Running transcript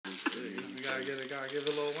You gotta give a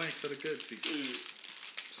little wank for the good seats.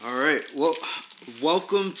 All right. Well,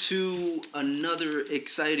 welcome to another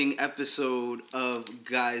exciting episode of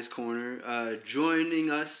Guys Corner. Joining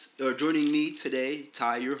me today,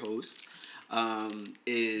 Ty, your host,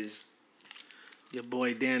 is your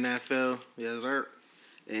boy Dan Nafel. Yes, sir.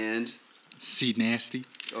 And C Nasty.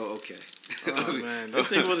 Oh, okay. Oh man, this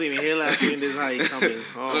thing wasn't even here last week. This is how you coming.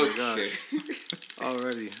 Oh my god.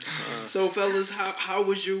 Already. So, fellas, how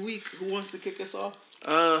was your week? Who wants to kick us off?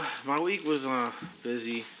 My week was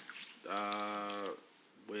busy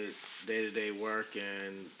with day-to-day work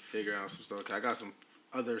and figuring out some stuff. I got some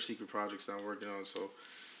other secret projects that I'm working on, so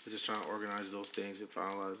I'm just trying to organize those things and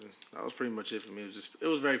finalizing. That was pretty much it for me. It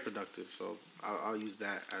was very productive, so I'll use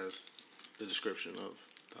that as the description of.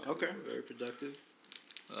 Okay, very productive.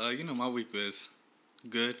 My week was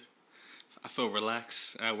good. I felt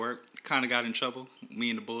relaxed at work. Kind of got in trouble. Me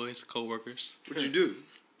and the boys, co-workers. What'd you do?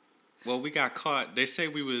 Well, we got caught. They say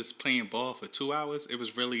we was playing ball for 2 hours. It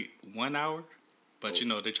was really 1 hour. But,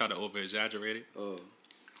 they try to over-exaggerate it. Oh.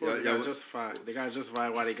 They gotta justify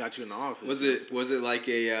why they got you in the office. Was it like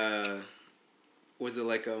a...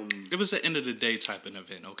 It was the end of the day type of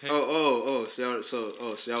event, okay?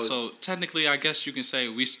 So technically, I guess you can say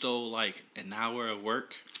we stole like an hour of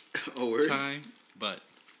work time, but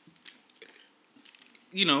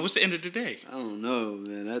it was the end of the day. I don't know,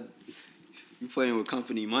 man. You playing with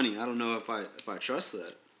company money. I don't know if I trust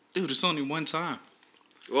that. Dude, it's only one time.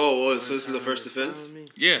 Oh, so this is the first offense?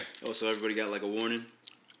 Yeah. Oh, so everybody got like a warning?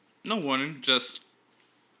 No warning, just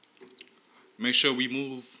make sure we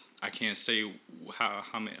move. I can't say how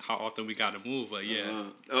often we got to move, but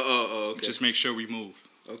yeah. Okay. Just make sure we move.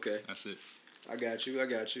 Okay. That's it. I got you.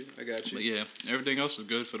 But yeah, everything else was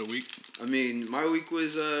good for the week. I mean, my week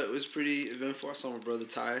was pretty eventful. I saw my brother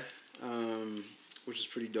Ty, which is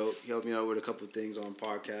pretty dope. He helped me out with a couple of things on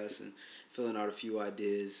podcasts and filling out a few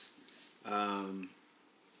ideas. And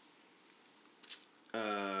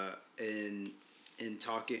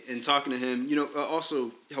talking to him,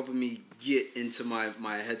 also helping me get into my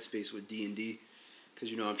headspace with D&D,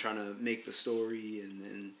 because I'm trying to make the story and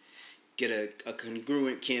then get a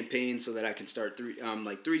congruent campaign so that I can start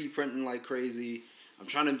 3D printing like crazy. I'm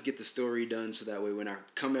trying to get the story done so that way when I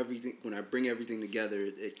bring everything together,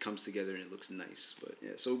 it comes together and it looks nice. But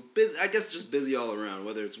yeah, so busy. I guess just busy all around,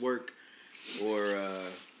 whether it's work or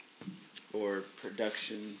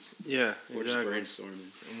productions. Yeah, or exactly. just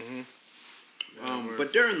brainstorming. Mm-hmm.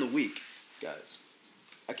 But during the week, guys,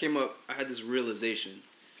 I had this realization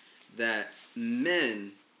that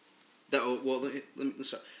let's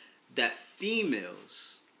start. That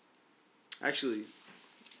females, actually,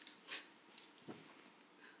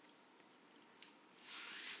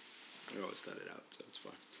 I always cut it out, so it's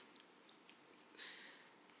fine.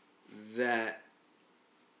 That,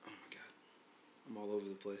 oh my God, I'm all over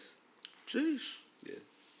the place. Jeez. Yeah.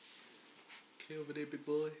 Okay, over there, big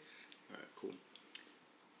boy. All right, cool.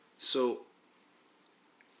 So,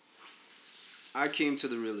 I came to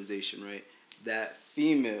the realization, right, that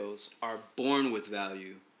females are born with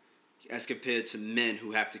value as compared to men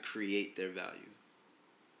who have to create their value.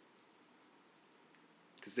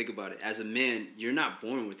 Because think about it. As a man, you're not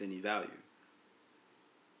born with any value.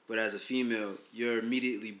 But as a female, you're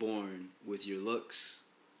immediately born with your looks,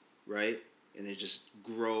 right? And they just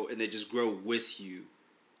grow with you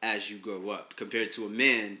as you grow up. Compared to a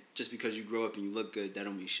man, just because you grow up and you look good, that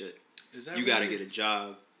don't mean shit. You got to get a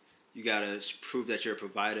job. You got to prove that you're a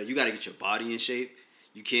provider. You got to get your body in shape.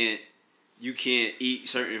 You can't eat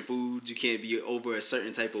certain foods. You can't be over a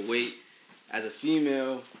certain type of weight. As a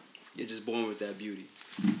female, you're just born with that beauty,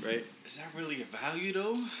 right? Is that really a value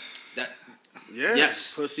though? Yeah.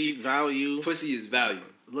 Yes. Pussy value. Pussy is value.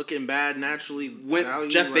 Looking bad naturally. When value,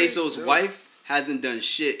 Jeff Bezos' wife hasn't done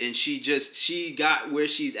shit, and she got where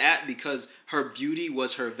she's at because her beauty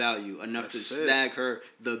was her value enough to snag her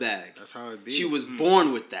the bag. That's how it be. She was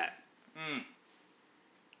born with that.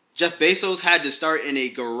 Jeff Bezos had to start in a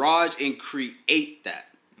garage and create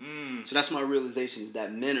that. So that's my realization, is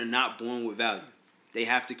that men are not born with value. They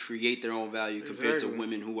have to create their own value compared to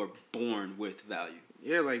women who are born with value.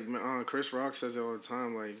 Yeah, like Chris Rock says it all the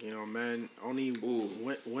time. Like, men, only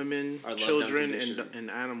women, children,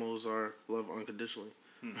 and animals are loved unconditionally.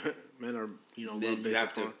 Men are, loved then you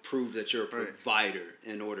have to prove that you're a provider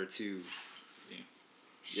in order to.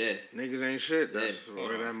 Yeah. Niggas ain't shit. That's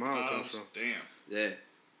where that mom comes from. Damn. Yeah.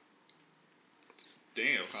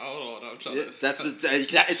 Damn. Hold on. I'm trying to.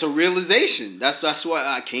 It's a realization. That's why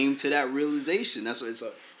I came to that realization. That's what it's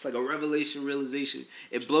like a realization.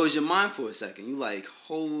 It blows your mind for a second. You like,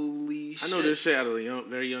 holy shit. I know this shit at a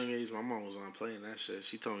very young age. My mom was on playing that shit.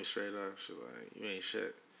 She told me straight up. She like, you ain't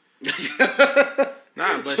shit. She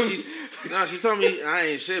told me I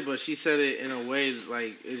ain't shit, but she said it in a way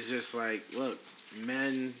like it's just like, look,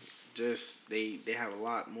 men just they have a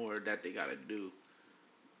lot more that they gotta do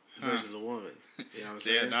versus a woman. You know what I'm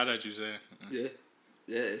saying? Yeah, now that you say it.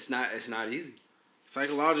 Yeah, it's not easy.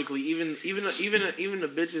 Psychologically, even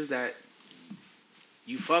the bitches that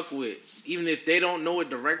you fuck with, even if they don't know it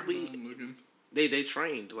directly, they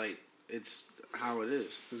trained. Like, it's how it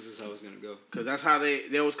is. This is how it's gonna go. Cause that's how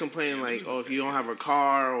they was complaining, like, oh, if you don't have a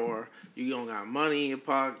car or you don't got money in your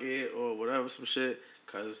pocket or whatever, some shit.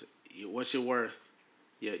 Cause what's your worth?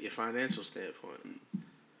 Your financial standpoint.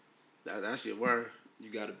 That's your worth. You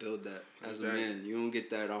gotta build that as a man. You don't get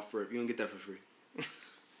that you don't get that for free.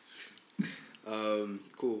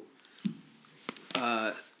 Cool.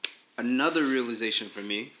 Another realization for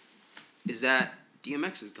me is that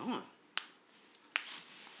DMX is gone.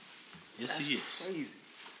 Yes, he is. Crazy.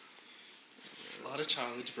 A lot of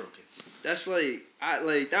childhood's broken. That's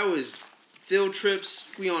that was field trips.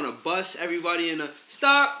 We on a bus. Everybody in a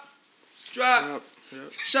stop, drop,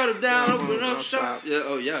 shut it down, open up, stop. Yeah.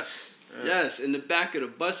 Oh yes, yes. In the back of the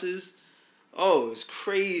buses. Oh, it's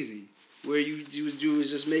crazy. Where you was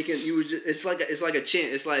just making it's like a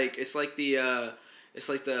chant. It's like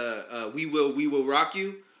the we will rock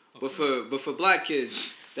you, but for black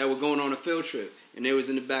kids that were going on a field trip and they was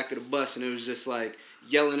in the back of the bus and it was just like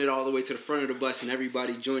yelling it all the way to the front of the bus and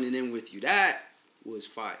everybody joining in with you. That was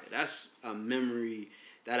fire. That's a memory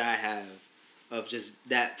that I have of just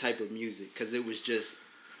that type of music because it was just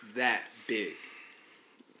that big.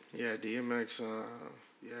 Yeah, DMX.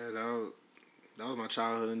 That was my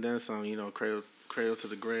childhood, and then some. You know, Cradle to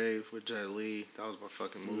the Grave with Jet Li. That was my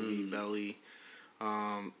fucking movie. Belly.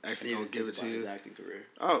 X Gonna Give It to You. His acting career.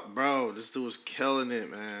 Oh, bro, this dude was killing it,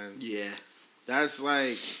 man. Yeah. That's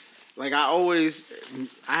like I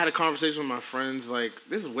had a conversation with my friends. Like,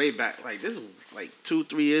 this is way back. Like, this is like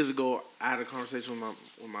 2-3 years ago. I had a conversation with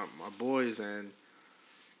my boys, and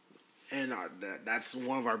that's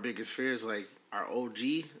one of our biggest fears. Like, our OG,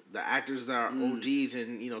 the actors that are OGs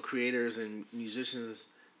and, you know, creators and musicians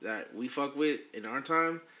that we fuck with in our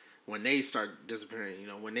time, when they start disappearing, you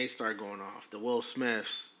know, when they start going off, the Will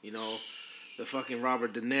Smiths, you know, the fucking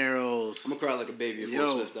Robert De Niro's. I'm gonna cry like a baby if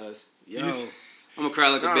Will Smith dies. Yo. I'm gonna cry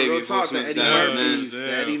like a baby if Will Smith dies, man.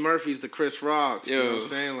 The Eddie Murphys, the Chris Rocks, you know what I'm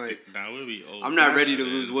saying? Like, that would be old. I'm not ready to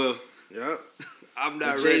lose Will. Yep. I'm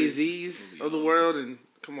not the ready. Jay-Z's of the world, and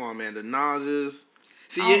come on, man, the Nas's.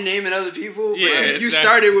 See, you're naming other people, yeah, but you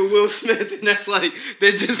started with Will Smith, and that's like,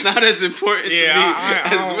 they're just not as important to me.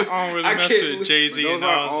 I don't really mess with Jay-Z and Nas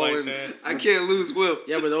like that. I can't lose Will.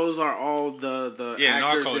 Yeah, but those are all the actors in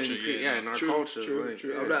our culture. in our culture. True.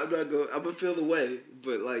 Yeah. I'm not gonna feel the way,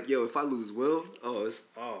 but like, yo, if I lose Will,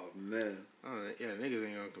 man. Oh, yeah, niggas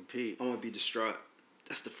ain't gonna compete. I'm gonna be distraught.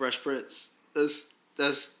 That's the Fresh Prince. That's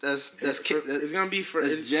it's gonna be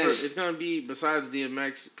it's gonna be besides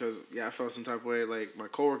DMX, because I felt some type of way. Like, my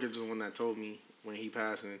coworker is the one that told me when he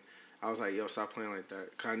passed, and I was like, yo, stop playing like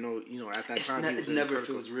that. Cause I know, you know, at that time it never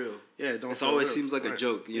feels real. Yeah, it don't. It always seems like a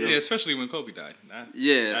joke. You know? Yeah, especially when Kobe died. I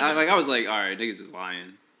was like, all right, niggas is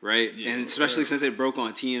lying, right? Yeah, and especially since it broke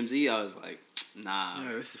on TMZ, I was like, nah.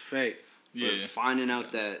 Yeah, this is fake. But finding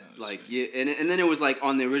out that like and then it was like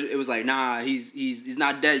on the original, it was like, nah, he's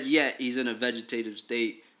not dead yet. He's in a vegetative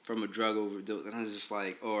state from a drug overdose, and I was just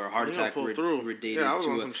like, or a heart attack related. Yeah, I was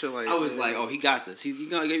on some shit like. I was like, oh, he got this. He's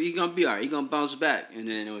gonna be alright. He's gonna bounce back. And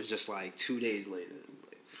then it was just like 2 days later.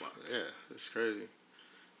 Like, fuck. Yeah, it's crazy.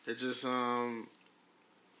 It just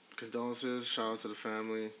condolences. Shout out to the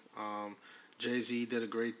family. Jay-Z did a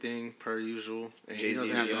great thing per usual, and he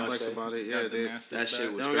doesn't have to flex about it. Yeah, that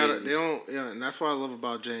shit was crazy. And that's what I love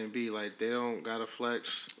about J&B. Like, they don't gotta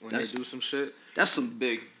flex when they do some shit. That's some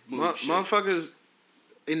big shit. Motherfuckers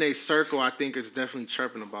in their circle, I think it's definitely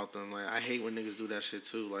chirping about them. Like, I hate when niggas do that shit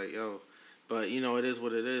too. Like, yo, but you know, it is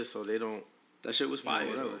what it is. So they don't. That shit was fire.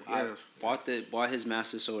 I bought his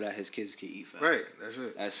master so that his kids could eat fast. Right, that's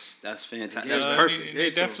it. That's fantastic. Yeah, that's perfect.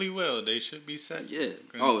 They definitely will. They should be set. Yeah.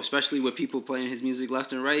 Oh, especially with people playing his music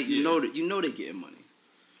left and right. You know they getting money.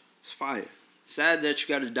 It's fire. Sad that you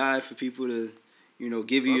got to die for people to, you know,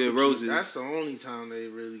 give you your roses. That's the only time they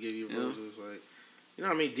really give you roses. Like, you know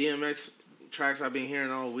what I mean? DMX tracks I've been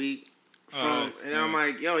hearing all week. I'm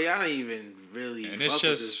like, yo, y'all ain't even really. And it's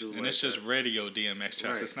just radio DMX tracks.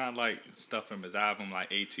 Right. It's not like stuff from his album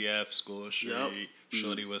like ATF, School Street,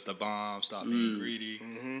 Shorty Was the Bomb, Stop Being Greedy.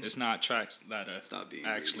 Mm-hmm. It's not tracks that are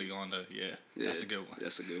actually on the. Yeah, that's a good one.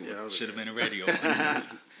 That's a good one. Yeah, should have been a radio.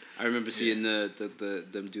 I remember seeing them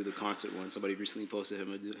do the concert one. Somebody recently posted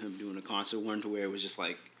him doing a concert one to where it was just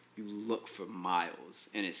like you look for miles,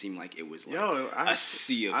 and it seemed like it was like a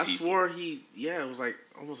sea of people. I swore it was like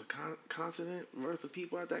almost a continent worth of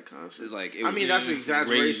people at that concert. Like, I mean, that's an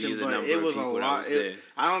exaggeration, but it was a lot.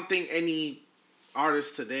 I don't think any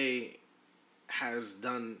artist today has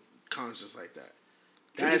done concerts like that.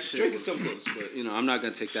 Drake is still close, but I'm not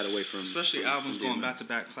gonna take that away from. Especially albums going back to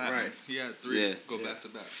back platinum. Right. He had 3 go back to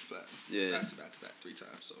back platinum. Yeah. Back to back 3 times.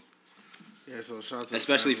 So. Yeah, so shout out to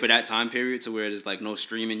especially for that time period, to where there's like no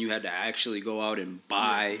streaming, you had to actually go out and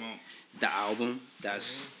buy the album.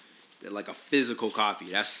 That's like a physical copy.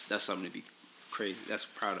 That's something to be crazy. That's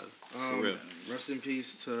proud of, for real. Rest in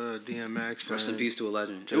peace to DMX. Rest in peace to a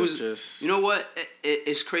legend. It was just, you know what?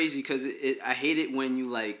 It's crazy because I hate it when you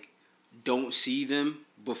like don't see them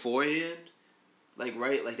beforehand, like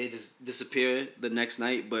like they just disappear the next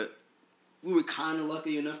night. But we were kind of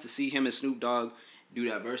lucky enough to see him and Snoop Dogg do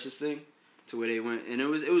that versus thing. To where they went, and it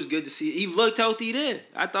was good to see. He looked healthy there.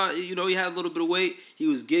 I thought, he had a little bit of weight. He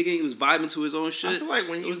was gigging. He was vibing to his own shit. I feel like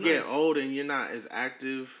when you get old and you're not as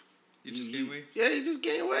active, you just gain weight. Yeah, you just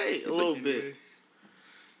gain weight a little bit.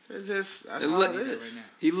 It's just that's all it is. Right,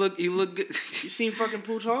 he looked good. You seen fucking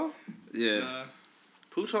Pooh? Yeah.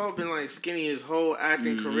 Pooh been like skinny his whole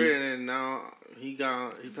acting career, and then now he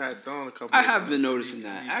packed on a couple. I have been noticing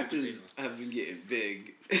that actors have been getting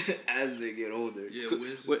big as they get older. Yeah,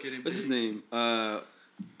 Wiz is getting big. What's his name?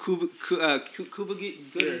 Cuba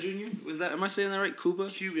Gooding Jr. Was that? Am I saying that right? Cuban.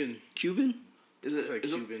 Is it? It's like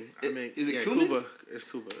Cuban. Is it Cuban? Cuba. It's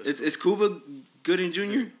Cuba. It's Cuba Gooding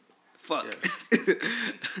Jr. Fuck. Yeah.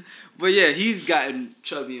 But yeah, he's gotten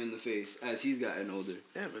chubby in the face as he's gotten older.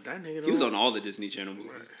 Yeah, but that nigga. He was on all the Disney Channel movies.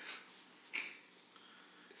 Right.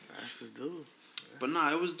 That's the dude. But nah,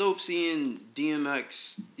 it was dope seeing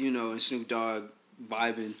DMX, and Snoop Dogg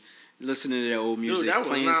vibing, listening to their old music, dude,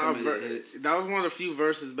 playing some of the hits. That was one of the few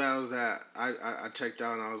versus battles that I checked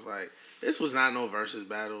out, and I was like, this was not no versus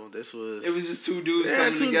battle. It was just two dudes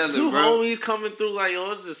coming together, two bro. Homies coming through like, yo,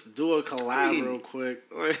 let's just do a collab real quick.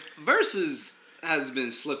 Like, versus has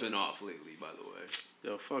been slipping off lately, by the way.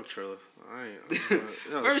 Yo, fuck Triller.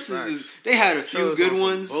 Versus they had a few good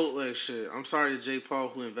ones. Bootleg shit. I'm sorry to J. Paul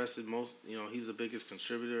who invested most. He's the biggest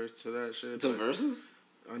contributor to that shit. To versus?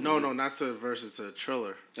 No, not to versus, to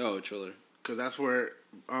Triller. Oh, Triller. Because that's where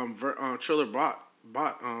Triller bought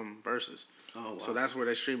versus. Oh, wow. So that's where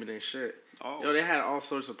they streaming their shit. Oh. They had all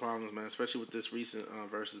sorts of problems, man. Especially with this recent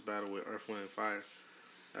versus battle with Earth, Wind, and Fire.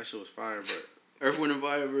 That shit was fire, but Earth, Wind, and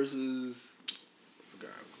Fire versus. I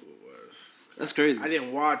forgot who it was. That's crazy. I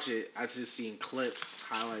didn't watch it. I just seen clips,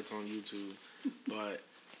 highlights on YouTube. But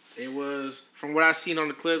it was, from what I seen on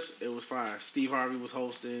the clips, it was fire. Steve Harvey was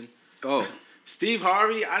hosting. Oh. Steve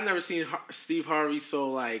Harvey, I never seen Steve Harvey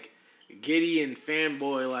so like giddy and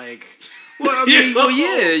fanboy like. Well, I mean,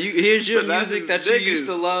 here's your music that you used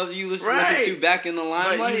to love. You listen to back in the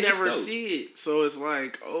limelight. But you never see it, so it's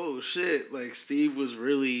like, oh shit! Like Steve was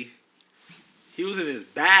really, he was in his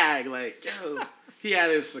bag. Like, yo, he had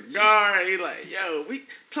his cigar. He like, yo, we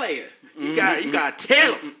player. You got to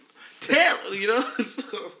tell him,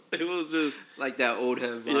 So it was just like that old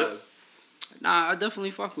head vibe. Yep. Nah, I definitely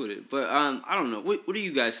fuck with it, but I don't know. What do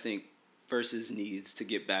you guys think Versus needs to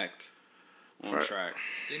get back on track?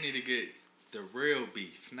 They need to get the real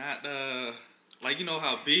beef, not like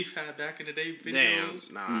how Beef had back in the day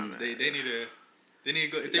videos. Damn, nah, they need to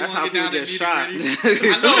go. If they That's want to get down get shot. I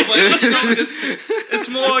know, but it's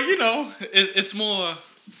more. It's more.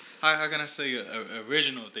 How can I say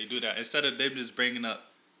original? If they do that, instead of them just bringing up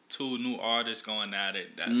two new artists going at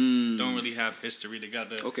it that don't really have history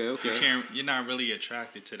together. Okay. You're not really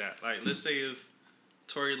attracted to that. Like, let's say if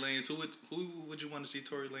Tory Lanez, who would you want to see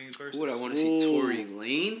Tory Lanez versus? Who would I want to see Tory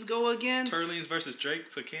Lanez go against? Tory Lanez versus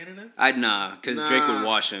Drake for Canada? Because Drake would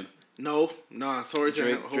wash him. No, Tory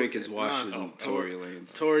Drake is washing Tory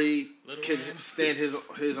Lanez. Tory can stand his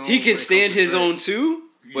own. He can stand his own too,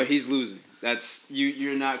 but he's losing. That's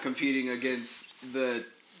you're not competing against the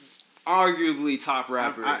arguably top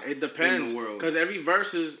rapper. It depends in the world. Because every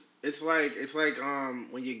versus. It's like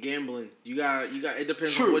when you're gambling. You got. It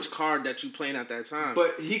depends on which card that you playing at that time.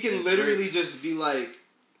 But he can literally just be like,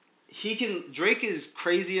 Drake is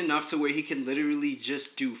crazy enough to where he can literally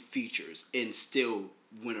just do features and still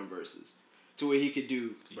win a versus. To where he could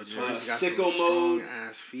do sicko mode.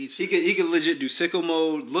 Ass features. He could legit do sicko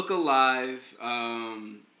mode, Look Alive.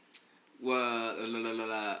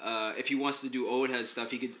 If he wants to do old head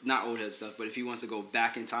stuff, he could not old head stuff, but if he wants to go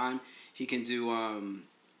back in time, he can do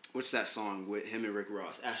what's that song with him and Rick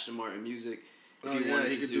Ross? Ashton Martin music. If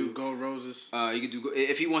he could do Gold Roses. He could do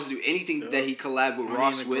if he wants to do anything that he collab with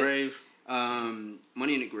Ross with.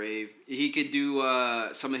 Money in the Grave. He could do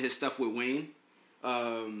some of his stuff with Wayne.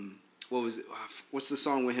 What was it? What's the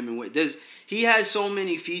song with him and Wayne? He has so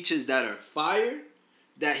many features that are fire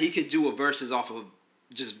that he could do a verses off of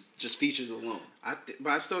just features alone. But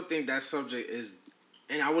I still think that subject is,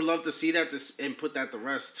 and I would love to see that and put that to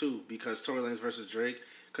rest too, because Tory Lanez versus Drake.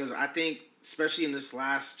 Because I think, especially in this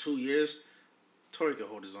last 2 years, Tory could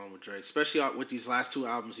hold his own with Drake, especially with these last 2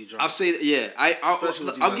 albums he dropped. I'll say that, yeah. I'll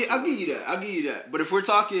give you that. I'll give you that. But if we're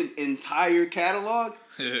talking entire catalog,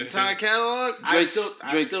 I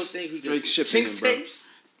still think he could. Drake's shipping him, bro.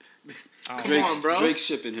 Tapes. Come on, bro. Drake's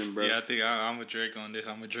shipping him, bro. Yeah, I think I'm with Drake on this.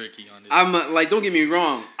 I'm with Drakey on this. Like, don't get me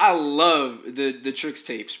wrong. I love the Tricks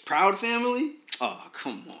tapes. Proud Family. Oh,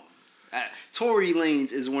 come on. Tory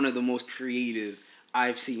Lanez is one of the most creative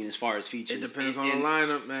I've seen as far as features. It depends on the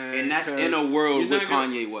lineup, man. And that's in a world where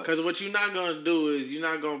Kanye was. Because what you're not going to do is you're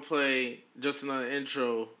not going to play just another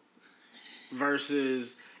intro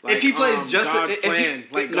versus... Like, if he plays just God's plan,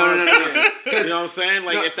 no. You know what I'm saying?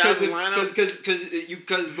 Like, if that's the lineup,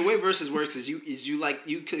 because the way verses works is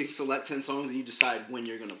you could select 10 songs and you decide when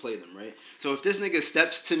you're gonna play them, right? So if this nigga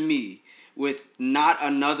steps to me with not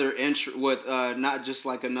another intro, not just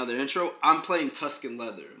like another intro, I'm playing Tuscan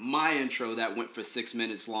Leather, my intro that went for 6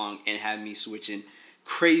 minutes long and had me switching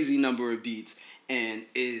crazy number of beats and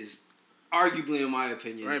is arguably, in my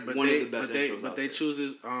opinion, one of the best intros. But they choose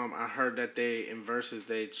this. I heard that in verses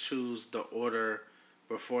they choose the order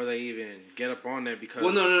before they even get up on there because.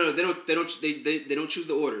 Well, no. They don't choose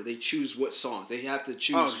the order. They choose what songs. They have to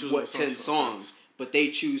choose what 10 songs, but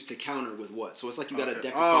they choose to counter with what. So it's like you got a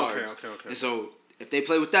deck of cards. Okay. And so if they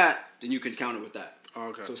play with that, then you can counter with that.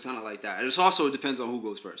 Okay. So it's kind of like that. And it also depends on who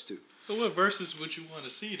goes first too. So what verses would you want to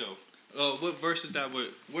see though? What verses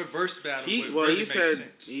what verse battle would he really said, make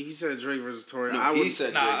sense? He said Drake versus Tory. No, he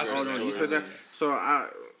said Drake versus Tory. He said that. So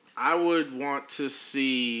I would want to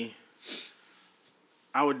see.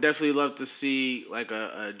 I would definitely love to see like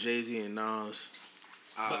a Jay-Z and Nas.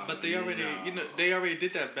 But they already, they already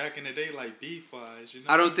did that back in the day, like beef wise.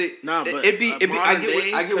 I don't think. Nah, but it'd be. I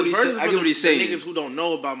get what he's saying. Niggas who don't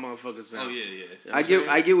know about motherfuckers now. Oh yeah. You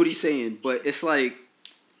know I get what he's saying, but it's like,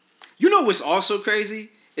 what's also crazy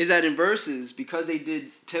is that in verses, because they did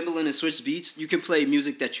Timbaland and Switch Beats, you can play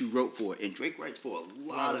music that you wrote for, and Drake writes for a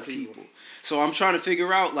lot of people. So I'm trying to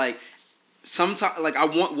figure out what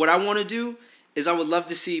I want to do is I would love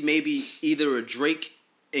to see maybe either a Drake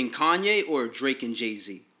and Kanye or a Drake and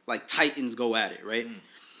Jay-Z. Like Titans go at it, right?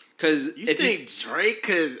 Because you think Drake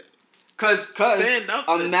could stand up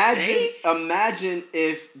to imagine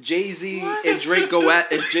if Jay-Z and Drake go at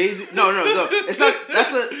Jay-Z. No. It's not.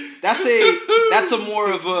 That's a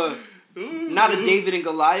more of a not a David and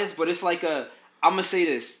Goliath, but it's like I'm gonna say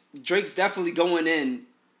this. Drake's definitely going in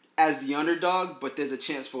as the underdog, but there's a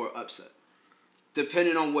chance for an upset.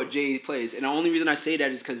 Depending on what Jay plays. And the only reason I say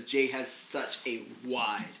that is because Jay has such a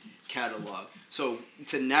wide catalog. So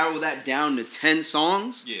to narrow that down to 10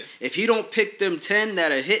 songs, if he don't pick them 10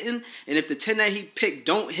 that are hitting, and if the 10 that he picked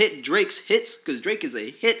don't hit Drake's hits, because Drake is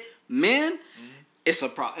a hit man, it's a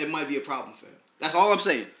problem. It might be a problem for him. That's all I'm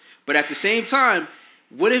saying. But at the same time,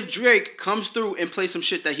 what if Drake comes through and plays some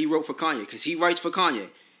shit that he wrote for Kanye? Because he writes for Kanye.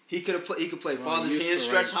 He could play Father's Hand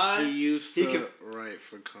Stretch High. He used to write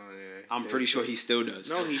for Kanye. I'm pretty sure he still does.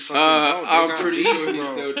 No, he fucking don't. I'm pretty sure he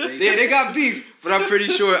still does. Yeah, they got beef, but I'm pretty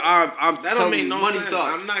sure I'm telling you money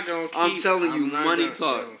talk. I'm not gonna. I'm telling you money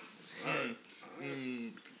talk.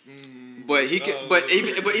 But he can, but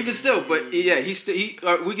even still,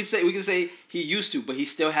 we can say he used to, but he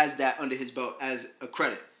still has that under his belt as a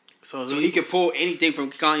credit. So he can pull anything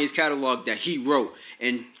from Kanye's catalog that he wrote,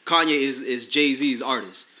 and Kanye is Jay-Z's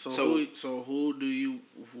artist. So who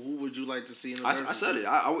would you like to see in the verse? I said it.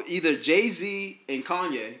 I would either Jay-Z and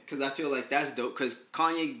Kanye, because I feel like that's dope. Because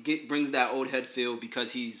Kanye brings that old head feel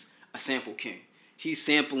because he's a sample king. He's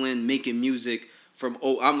sampling, making music from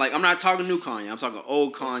old. I'm not talking new Kanye. I'm talking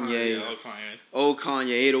old Kanye. Old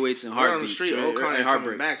Kanye, 808s and Heartbeats. Old Kanye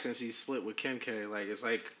coming back since he split with Kim K. Like it's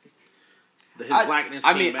like. His blackness.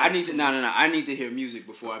 I need to. I need to hear music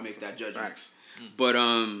before I make that judgment. Facts. But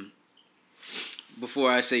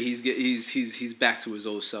before I say he's back to his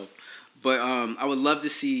old self. But I would love to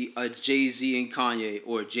see a Jay-Z and Kanye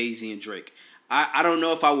or Jay-Z and Drake. I don't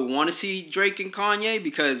know if I would want to see Drake and Kanye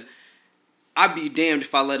because I'd be damned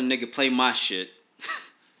if I let a nigga play my shit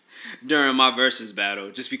during my versus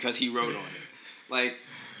battle just because he wrote on it. Like.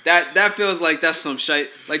 That feels like that's some shit.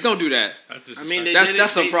 Like, don't do that.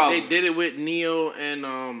 That's some problem. They did it with Neo and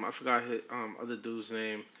I forgot his other dude's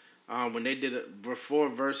name. When they did it before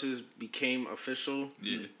verses became official,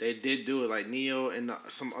 they did do it like Neo and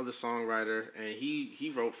some other songwriter, and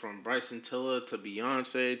he wrote from Bryson Tiller to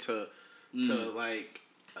Beyonce to like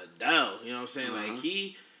Adele. You know what I'm saying? Like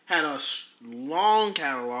he had a long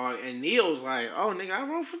catalog, and Neil's like, "Oh, nigga, I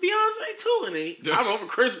wrote for Beyonce too," and then I wrote for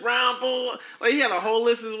Chris Brown. Bull. Like he had a whole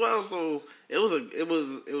list as well. So it was a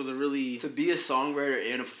really to be a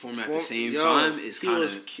songwriter and a performer at the same time is kind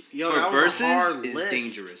of for verses is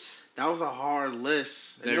dangerous. That was a hard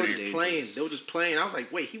list. And they were just dangerous. playing. They were just playing. I was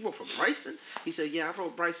like, "Wait, he wrote for Bryson?" He said, "Yeah, I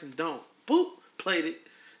wrote Bryson. Don't." Boop, played it.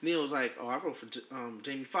 Neil was like, "Oh, I wrote for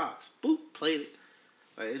Jamie Foxx." Boop, played it.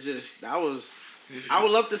 Like it's just that was. I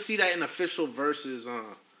would love to see that in official versus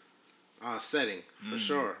setting for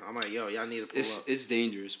sure. I'm like, yo, y'all need to pull up. It's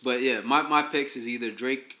dangerous, but yeah, my picks is either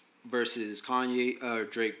Drake versus Kanye or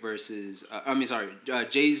Drake versus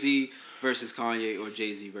Jay-Z versus Kanye or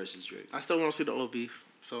Jay-Z versus Drake. I still want to see the old beef,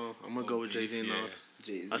 so I'm gonna go with Jay-Z and Nas.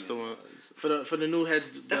 Jay-Z I still want for the new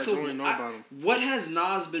heads that don't really know about him. What has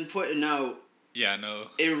Nas been putting out? Yeah, I know.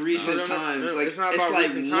 In recent times, like it's not it's about like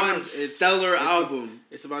recent one times. stellar album.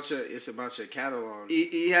 It's about your catalog.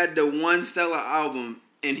 He had the one stellar album,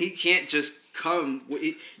 and he can't just come.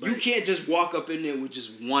 You can't just walk up in there with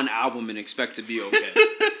just one album and expect to be okay.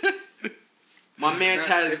 My man's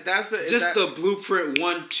has the blueprint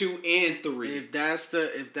 1, 2, and 3. If that's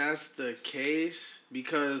the case,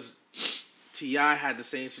 because T.I. had the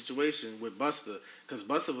same situation with Busta, because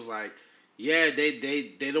Busta was like, yeah, they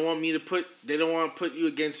don't want to put you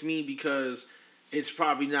against me because it's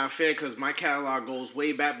probably not fair because my catalog goes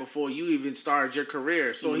way back before you even started your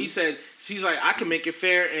career. So he said, she's like, I can make it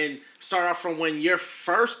fair and start off from when your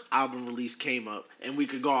first album release came up, and we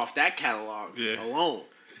could go off that catalog alone.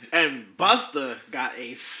 And Busta got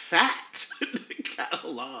a fat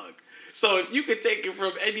catalog. So if you could take it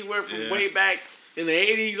from anywhere from way back in the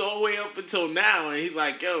 80s all the way up until now, and he's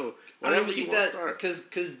like, yo, whatever you want to start.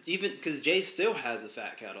 Because Jay still has a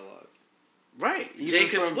fat catalog. Right. Jay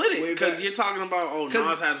can split it. Because you're talking about,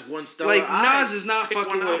 Nas has one stellar. Like, Nas is not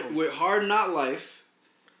fucking with Hard Not Life,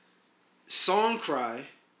 Song Cry.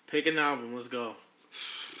 Pick an album. Let's go.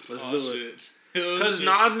 Let's do it. Because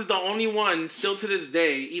Nas is the only one, still to this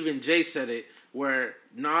day, even Jay said it, where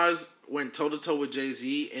Nas went toe-to-toe with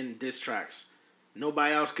Jay-Z in diss tracks.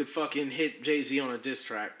 Nobody else could fucking hit Jay-Z on a diss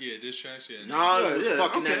track. Yeah, diss tracks, yeah. Nas was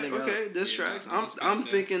fucking that nigga up. Diss tracks. I'm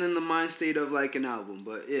thinking in the mind state of like an album,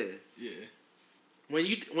 but yeah.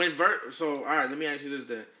 So, all right, let me ask you this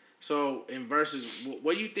then. So, in verses,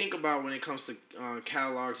 what do you think about when it comes to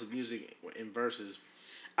catalogs of music in verses?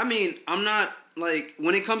 I mean, I'm not, like,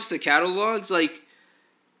 when it comes to catalogs, like,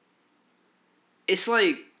 it's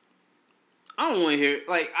like, I don't want to hear,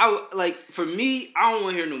 for me, I don't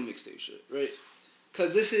want to hear no mixtape shit, right?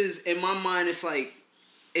 Because this is, in my mind, it's like,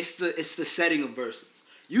 it's the setting of verses.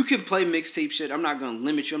 You can play mixtape shit. I'm not going to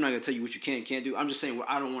limit you. I'm not going to tell you what you can and can't do. I'm just saying what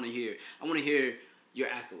I don't want to hear. I want to hear your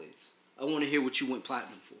accolades. I want to hear what you went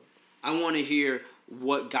platinum for. I want to hear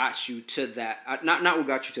what got you to that. Not what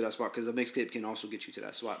got you to that spot, because a mixtape can also get you to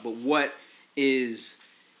that spot. But what is,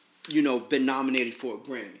 been nominated for a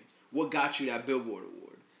Grammy? What got you that Billboard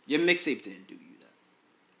award? Your mixtape didn't do you that.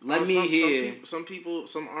 Let me hear. Some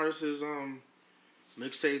artists'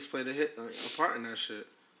 mixtapes played a part in that shit.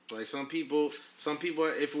 Like some people,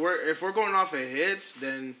 if we're going off of hits,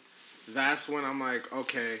 then that's when I'm like,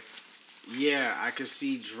 okay, yeah, I could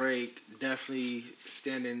see Drake definitely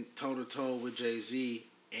standing toe to toe with Jay-Z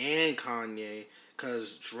and Kanye,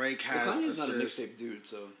 because Drake has. Kanye's not a mixtape dude,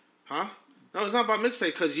 so. Huh? No, it's not about mixtape,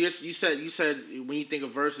 because you said when you think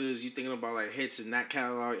of verses, you're thinking about like hits in that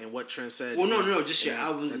catalog and what Trent said. Well, no, just your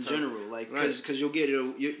albums in general, like because you'll get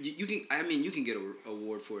it. You can get an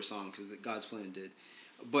award for a song because God's Plan did.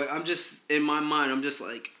 But I'm just, in my mind, I'm just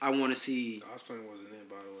like, I want to see. God's Plan wasn't in,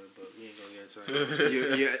 by the way, but we ain't gonna get into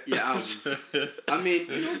it. your album. I mean,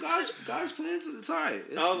 God's Plan, it's alright.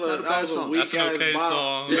 It's not a bad song. That's an okay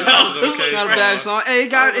song. It's not a bad song. Hey,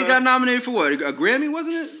 it got nominated for what? A Grammy,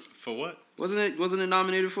 wasn't it? For what? Wasn't it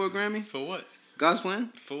nominated for a Grammy? For what? God's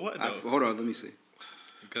Plan? For what, though? Hold on, let me see.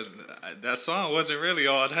 Because that song wasn't really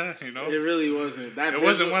all that, It really wasn't.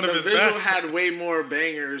 Wasn't one of his best. The visual had way more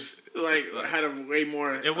bangers. Had a way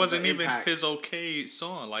more. It wasn't even impact. his okay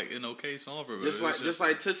song, like an okay song for just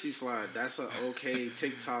like Tootsie Slide. That's an okay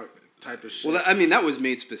TikTok type of shit. Well, I mean, that was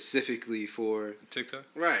made specifically for TikTok,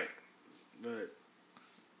 right? But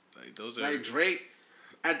those are like Drake.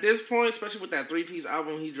 At this point, especially with that 3-piece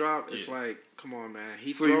album he dropped, it's like, come on, man.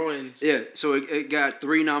 He throwing... Yeah, so it got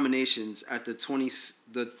 3 nominations at the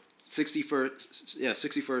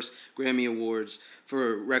 61st Grammy Awards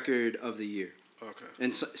for Record of the Year. Okay.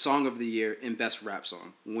 And Song of the Year and Best Rap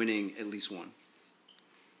Song, winning at least one.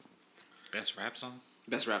 Best rap song?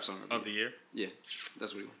 Best rap song of the year? Yeah,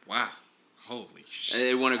 that's what he won. Wow. Holy shit!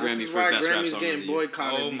 They won a Grammy for best rap song. Grammys getting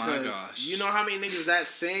boycotted because you know how many niggas that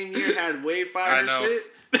same year had way fire shit.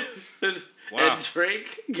 Wow. And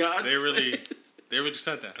Drake got they really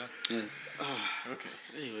said that, huh? Yeah. Okay.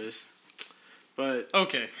 Anyways, but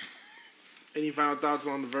okay. Any final thoughts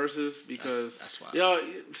on the verses? Because that's wild. Yo,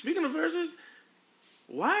 speaking of verses,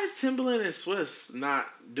 why is Timbaland and Swiss not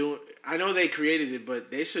doing? I know they created it,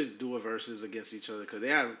 but they should do a verses against each other because they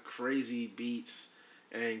have crazy beats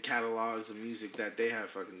and catalogs of music that they have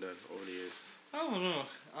fucking done over the years. I don't know.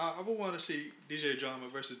 I would want to see DJ Drama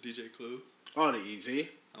versus DJ Clue. Oh, the EG.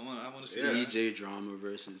 I want to see DJ Drama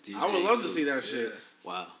versus DJ. I would love Clue. to see that shit.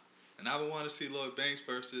 Wow. And I would want to see Lloyd Banks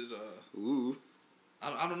versus. Ooh.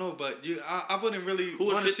 I don't know, but I wouldn't really Who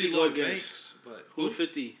would want to 50 see go Lloyd against? Banks. But Who would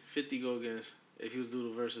 50 go against if he was doing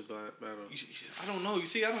the versus battle? I don't know. You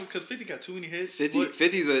see, I don't because 50 got too many hits.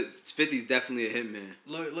 50's definitely a hit man.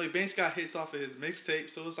 Lloyd Banks got hits off of his mixtape,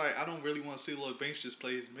 so it's like I don't really want to see Lloyd Banks just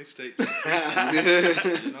play his mixtape.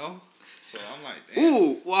 You know. So I'm like, damn.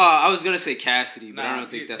 Ooh, wow! I was gonna say Cassidy, but I don't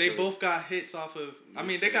think that's. They both got hits off of. I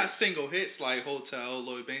mean, they got single hits like Hotel.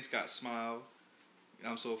 Lloyd Banks got Smile.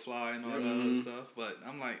 I'm So Fly and all that other stuff. But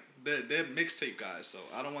I'm like, they're mixtape guys, so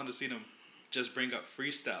I don't want to see them just bring up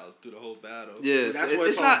freestyles through the whole battle. Yeah, that's what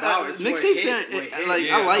it's not about. Mixtapes. I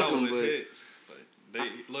like them, but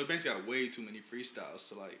Lloyd Banks got way too many freestyles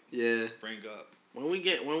to bring up. When we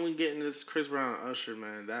get in this Chris Brown Usher,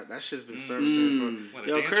 man, that shit's been servicing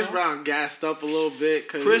for. Chris Brown gassed up a little bit.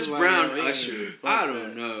 Chris Brown Usher, I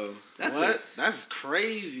don't know. That's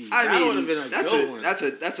crazy. That would have been a good one. That's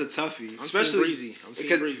a toughie, especially I'm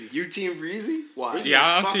Team Breezy. You Team Breezy? Why? Breezy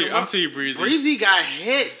I'm Team Breezy. Breezy got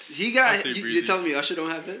hits. You're telling me Usher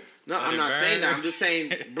don't have hits? No, I'm not saying that. I'm just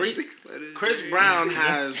saying Chris Brown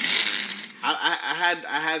has. I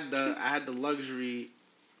had the luxury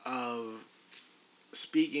of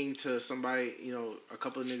speaking to somebody, a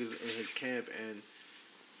couple of niggas in his camp, and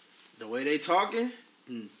the way they talking,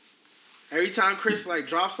 every time Chris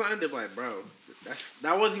drops something, they're like, bro,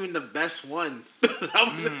 that wasn't even the best one.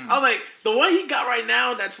 I was like, the one he got right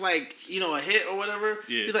now that's a hit or whatever.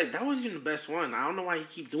 Yeah. He's like, that wasn't even the best one. I don't know why he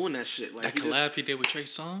keep doing that shit. That collab he did with Trey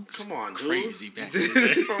Songz? Come on, dude. Crazy back in the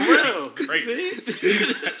day. For real. Crazy.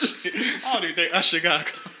 I don't even think Usher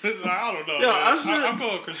got. I don't know. Yo, I'm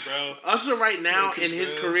going Chris Brown. Usher right now in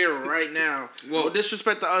his career right now. Well,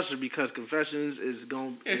 disrespect to Usher because Confessions is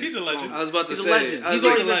going. Yeah, he's a legend. I was about to say. Legend. He's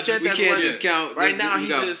already legend. We can't discount. Right now, he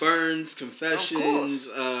got Burns, Confessions,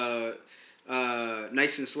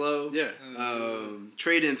 Nice and Slow. Yeah.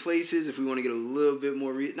 Trade in Places if we want to get a little bit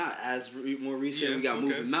more more recent. Yeah, we got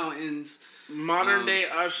Moving Mountains. Modern day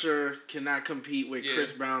Usher cannot compete with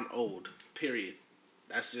Chris Brown old. Period.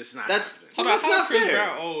 That's just not. That's not Chris fair.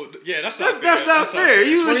 Brown old. Yeah, that's not fair. That's not fair.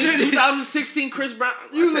 You legit 2016 Chris Brown.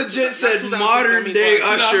 You legit said modern day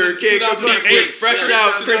Usher can't compete fresh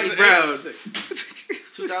out Chris Brown.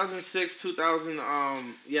 2006,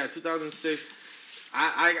 2006.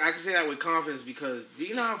 I can say that with confidence because do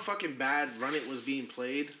you know how fucking bad Run It was being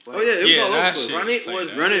played? It was all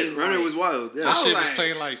over. Run It was wild. Yeah, that shit was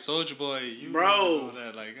playing like Soulja Boy. Bro,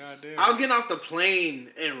 goddamn. I was getting off the plane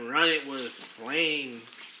and Run It was playing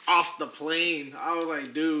off the plane. I was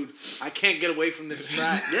like, dude, I can't get away from this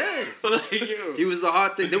track. Yeah, he was the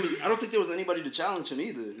hot thing. I don't think there was anybody to challenge him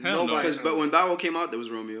either. Nobody. But when Bow Wow came out, there was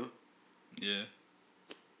Romeo. Yeah.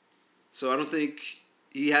 So I don't think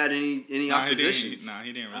he had any opposition. He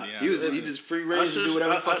didn't really have. He just free range to do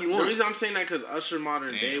whatever the fuck he wanted. The reason I'm saying that because Usher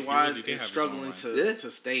modern day wise is struggling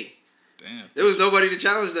to stay. Damn. There was nobody to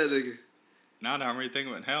challenge that nigga. Now that I'm really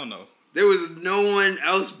thinking about hell no. There was no one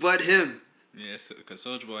else but him. Yeah, because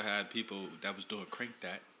Soulja Boy had people that was doing Crank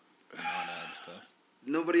That and all that other stuff.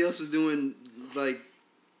 Nobody else was doing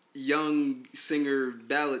young singer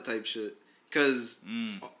ballad type shit. Because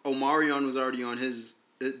Omarion was already on his.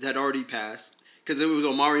 It had already passed. Because it was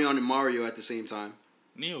Omarion and Mario at the same time.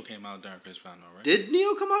 Neo came out during Chris Brown, though, right? Did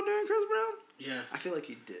Neo come out during Chris Brown? Yeah. I feel like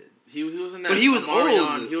he did. He was in that. But he was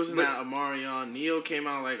Omarion. old. He was in that Omarion. Neo came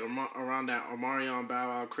out around that Omarion, Bow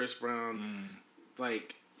Wow, Chris Brown,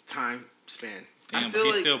 time span. Damn, but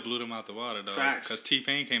he still blew them out the water, though. Facts. Because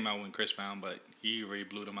T-Pain came out when Chris Brown, but he already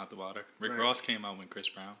blew them out the water. Rick Ross came out when Chris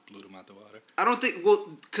Brown blew them out the water. I don't think,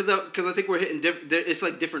 because I think we're hitting different, it's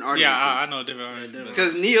like different audiences. Yeah, I know different audiences.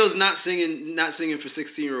 Because Neo's not singing for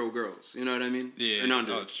 16-year-old girls. You know what I mean? Yeah. And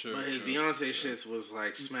under. Oh, true, but his Beyonce shits was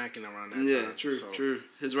smacking around that time. Yeah, true.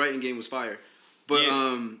 His writing game was fire. But,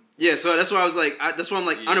 so that's why I was that's why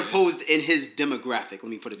I'm unopposed in his demographic. Let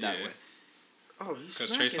me put it that way. Oh, he's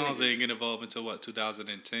because Trey Songz didn't get involved until what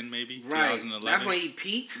 2010 maybe, right? 2011. That's when he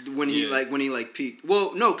peaked. When he peaked.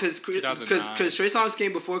 Well, no, because Trey Songz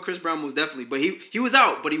came before Chris Brown was definitely, but he was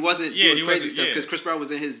out, but he wasn't doing crazy stuff because Chris Brown was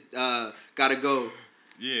in his Gotta Go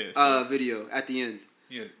video at the end.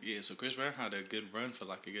 Yeah. So Chris Brown had a good run for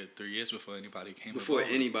like a good 3 years before anybody came.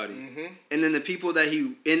 Mm-hmm. And then the people that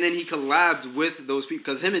he collabed with those people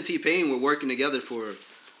because him and T-Pain were working together for a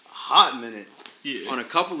hot minute. Yeah. On a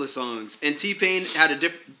couple of songs, and T-Pain had a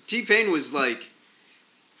different. T-Pain was like,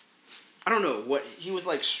 I don't know what he was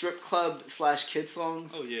like strip club / kid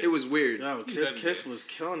songs. Oh yeah, it was weird. No, Kiss was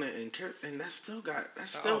killing it, and that still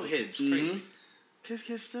hits. Mm-hmm.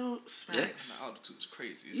 Kiss still smacks. The altitude's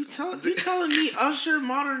crazy. You telling me Usher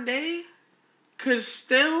modern day? Cause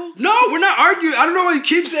still no, we're not arguing. I don't know why you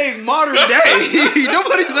keep saying modern day.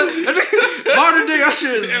 Nobody's modern day Usher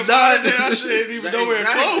is not. Modern day Usher ain't even nowhere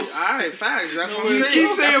close. All right, facts. That's what I'm saying. You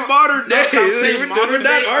keep saying modern day. We're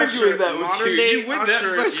not arguing that with modern you. Day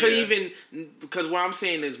Usher couldn't even because what I'm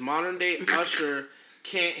saying is modern day Usher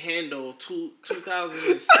can't handle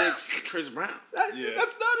 2006 Chris Brown. That's not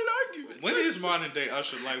an argument. When is modern day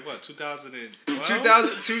Usher like what 2012?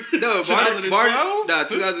 2002? No, 2012. Nah,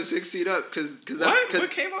 2016 up because what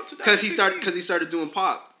came out 2016? Because he started doing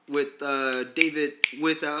pop with David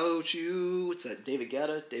Without You. What's that? David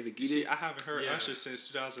Guetta. See, I haven't heard Usher since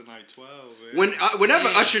 2012. Whenever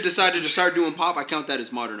Usher decided to start doing pop, I count that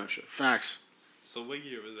as modern Usher. Facts. So what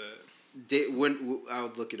year was that? When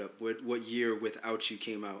I'll look it up. What year Without You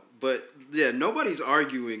came out? But yeah, nobody's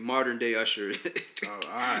arguing modern day Usher. All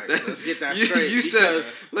right, let's get that straight. You said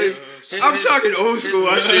I'm talking old school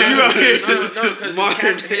Usher. You out here just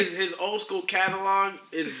modern his old school catalog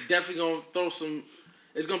is definitely gonna throw some.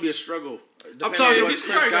 It's gonna be a struggle. I'm talking.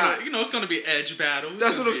 It's gonna be edge battle.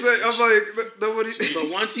 That's what I'm saying. I'm like nobody.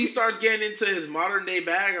 But once he starts getting into his modern day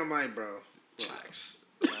bag, I'm like, bro, relax.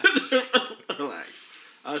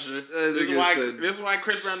 Usher. This is why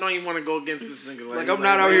Chris Brown don't even want to go against this nigga. Like I'm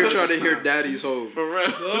not out here trying to hear Daddy's Home. For real.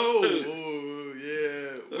 Oh,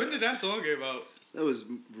 yeah. When did that song come out? That was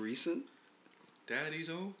recent. Daddy's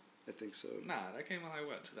Home? I think so. Nah, that came out like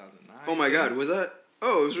what, 2009? Oh my God, was that?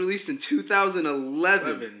 Oh, it was released in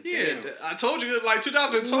 2011. Yeah, damn. I told you like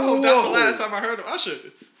 2012. Whoa. That's the last time I heard of Usher.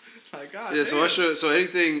 Like God. Yeah, so Usher. So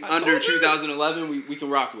anything under 2011, we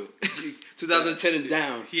can rock with. 2010 and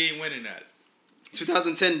down. He ain't winning that.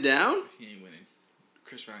 2010 down? He ain't winning.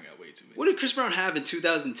 Chris Brown got way too many. What did Chris Brown have in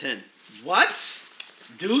 2010? What?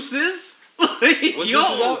 Deuces? Deuces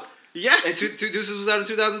out? Yes. And Deuces was out in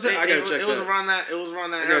 2010? I gotta check that. It was around that.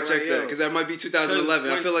 I gotta check that because that might be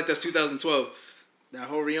 2011. I feel like that's 2012. That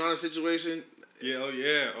whole Rihanna situation. Yeah, oh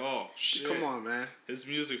yeah. Oh shit. Come on, man. His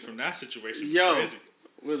music from that situation was crazy.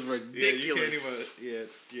 Was ridiculous.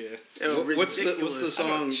 What's the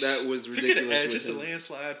song that was ridiculous? Just a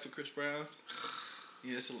landslide for Chris Brown.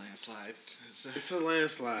 Yeah, it's a landslide. It's a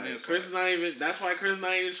landslide. Chris not even. That's why Chris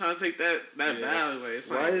not even trying to take that value away. It's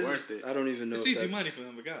not worth it. I don't even know. It's easy money for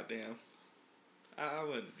him, but goddamn, I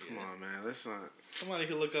wouldn't. Come on, man. Let's not. Somebody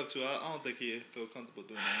he look up to. I don't think he'd feel comfortable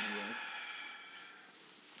doing that anyway.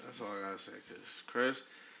 That's all I gotta say. Cause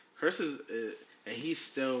Chris is, and he's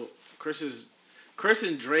still Chris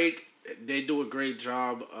and Drake, they do a great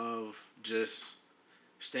job of just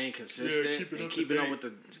staying consistent and keeping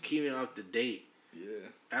up to date. Yeah,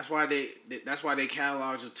 that's why they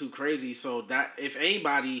catalogs are too crazy. So that if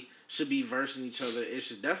anybody should be versing each other, it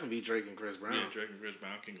should definitely be Drake and Chris Brown. Yeah, Drake and Chris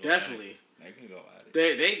Brown can go. Definitely, they can go at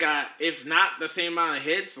it. They got, if not the same amount of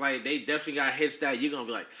hits, like they definitely got hits that you're gonna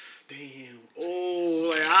be like, damn,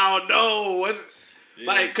 like I don't know what's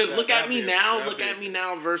like. Cause look at me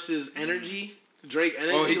now versus Energy. Drake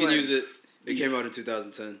Energy. Oh, he can use it. It came out in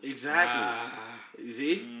 2010. Exactly. You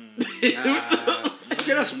see?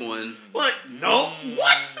 Okay, that's one. What? No.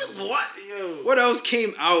 What? Yo. What else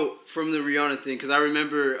came out from the Rihanna thing? Because I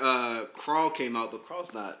remember Crawl came out, but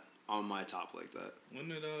Crawl's not on my top like that. When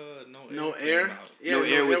did No Air? Yeah, No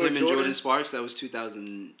Air with him and Jordan Sparks. That was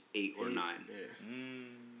 2008 or 9.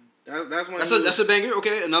 Yeah. That's when. That's a banger.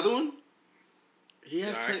 Okay, another one.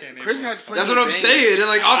 Chris has plenty. That's what I'm saying.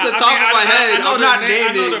 Like off the top of my head, I'm not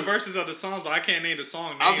naming. I know the verses of the songs, but I can't name the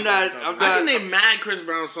song names. I'm not. I can name mad Chris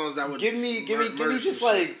Brown songs that would give me just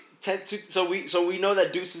like 10. So we know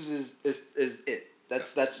that Deuces is it.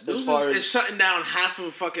 That's as far as it's shutting down half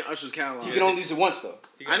of fucking Usher's catalog. You can only use it once though.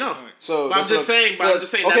 I know. So but I'm just saying. Okay,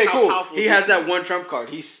 that's cool. How powerful he has that one trump card.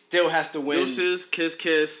 He still has to win. Deuces,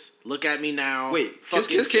 Kiss, Look at Me Now. Wait,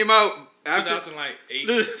 Kiss came out after 2008.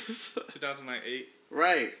 2008.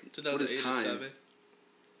 Right. 2007.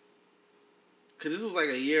 Because this was like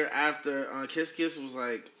a year after Kiss was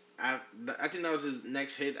like I think that was his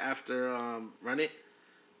next hit after Run It.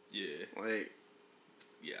 Yeah. Like.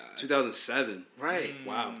 Yeah. 2007. Right.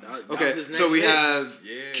 Wow. That okay. So we have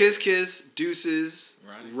Kiss Kiss, Deuces,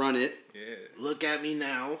 Run It. Yeah. Look at Me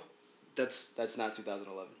Now. That's not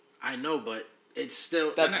 2011. I know, but it's still.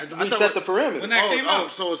 We set the parameter. When that came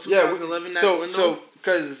out. So it's 2011. So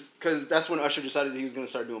because that's when Usher decided he was going to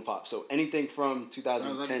start doing pop. So anything from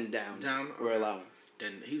 2010 down we're allowing.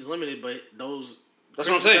 Then he's limited, but those. That's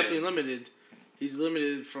what I'm saying. Definitely limited. He's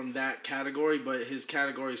limited from that category, but his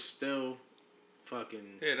category still.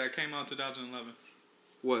 Fucking. Yeah, that came out 2011.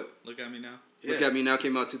 What? Look at Me Now. Yeah. Look at Me Now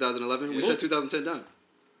came out 2011. Yeah. We said 2010 down.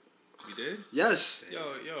 You did? Yes. Yo,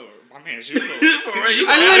 my man,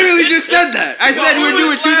 I literally just said that. I said we're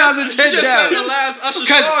doing 2010 you down. Said the last Usher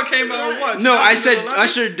song came out what? No, I said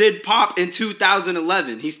Usher did pop in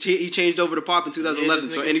 2011. He changed over to pop in 2011.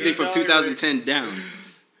 So anything from 2010 down.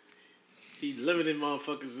 He limited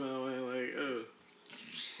motherfuckers man. Like, oh.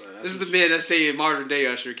 This is the man that's saying modern day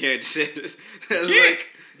Usher can't say this. Like,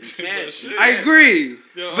 I agree,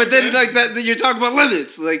 but then like that, you're talking about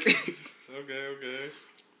limits. Like, okay.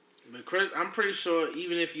 But Chris, I'm pretty sure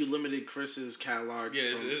even if you limited Chris's catalog,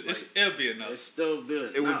 it'll be enough. It's still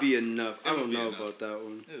good. It would be enough. I don't know about that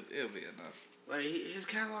one. It'll be enough. Like his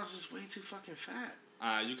catalog's just way too fucking fat.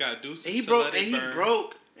 You got Deuces. And he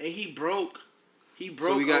broke.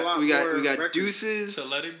 So we got Deuces to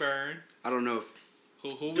Let It Burn. I don't know if.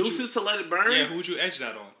 Who Deuces to Let It Burn? Yeah, who would you edge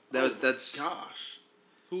that on? That's gosh.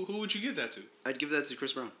 Who would you give that to? I'd give that to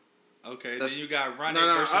Chris Brown. Okay, then you got Run It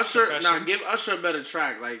versus Usher. Confessions. Give Usher a better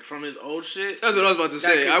track, like from his old shit. That's what I was about to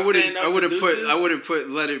say. I wouldn't put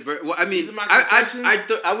Let It Burn. Well, I mean,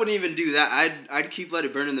 I wouldn't even do that. I'd keep Let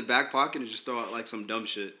It Burn in the back pocket and just throw out like some dumb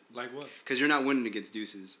shit. Like what? Because you're not winning against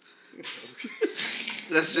Deuces.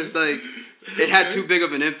 That's just like it had too big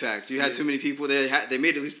of an impact. You had too many people. They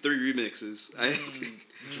made at least 3 remixes.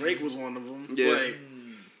 Drake was one of them. Yeah.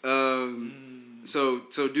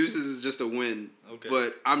 So Deuces is just a win. Okay.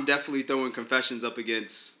 But I'm definitely throwing Confessions up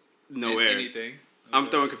against No Air. Anything. I'm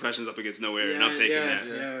throwing Confessions up against No Air, and I'm taking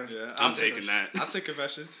that. Yeah. I'm taking that. I'll take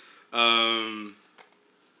Confessions.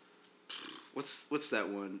 What's that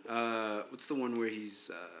one? What's the one where he's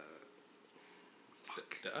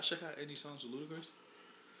Did Usher have any songs with Ludacris?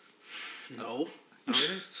 No. I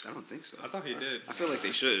don't think so. I thought he did. I feel like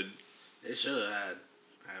they should. They should have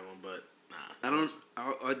had one, but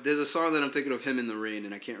nah. There's a song that I'm thinking of him in the rain,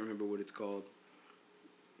 and I can't remember what it's called.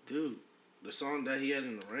 Dude, the song that he had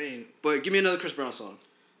in the rain. But give me another Chris Brown song.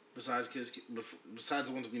 Besides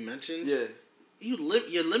the ones we mentioned. Yeah.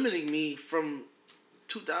 You're limiting me from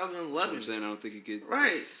 2011. That's what I'm saying. I don't think he could.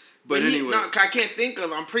 Right. But anyway, I can't think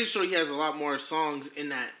of. I'm pretty sure he has a lot more songs in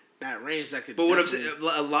that range that could. But what I'm saying,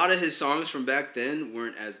 a lot of his songs from back then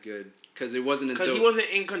weren't as good because it wasn't until he wasn't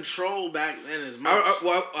in control back then as much.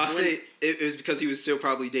 I'll say it was because he was still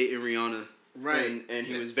probably dating Rihanna, right? And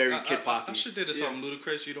he was very kid poppy. Usher did a song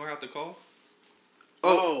Ludacris. You don't have to call.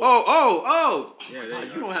 Oh! Yeah,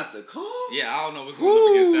 you don't have to call. Yeah, I don't know what's going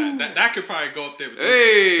up against that. That could probably go up there with Deuces.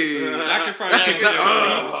 Hey, that could probably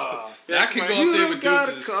that could go up there with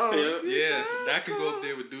Deuces. Yeah, that could go up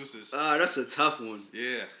there with Deuces. That's a tough one.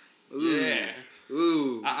 Yeah. Ooh. Yeah.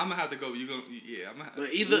 Ooh. I'm gonna have to go. Yeah. I'm gonna.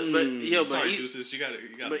 Sorry, Deuces. You got.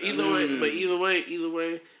 But either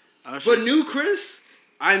way. But new Chris,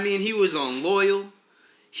 I mean, he was on Loyal.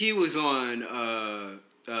 He was on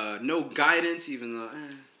No Guidance, even though.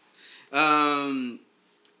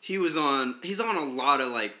 He's on a lot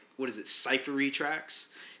of like cyphery tracks.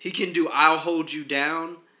 He can do I'll Hold You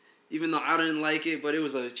Down, even though I didn't like it, but it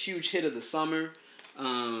was a huge hit of the summer.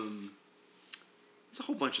 There's a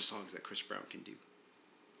whole bunch of songs that Chris Brown can do.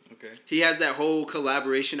 Okay. He has that whole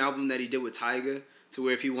collaboration album that he did with Tyga, to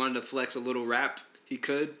where if he wanted to flex a little rap, he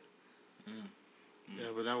could. Yeah,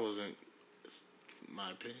 but that wasn't my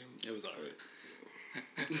opinion. It was alright.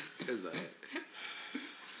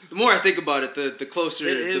 The more I think about it, the closer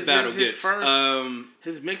the battle gets.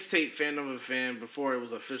 His mixtape Fan of a Fan before it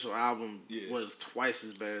was an official album was twice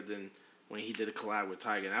as better than when he did a collab with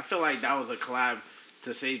Tyga. And I feel like that was a collab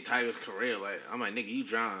to save Tyga's career. Like, I'm like, nigga, you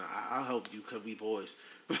drown. I'll help you because we boys.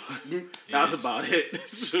 That was about it.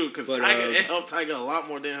 It's true, because it helped Tyga a lot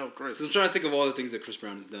more than it helped Chris. I'm trying to think of all the things that Chris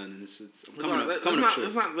Brown has done, and I'm coming up short.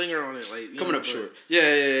 Let's not linger on it. Like, coming up short.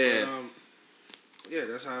 Yeah. Yeah,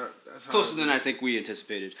 that's how. Closer than I think we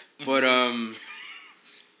anticipated. But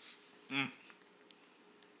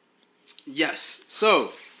yes.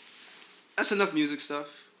 So that's enough music stuff.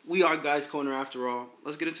 We are Guys Corner after all.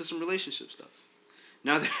 Let's get into some relationship stuff.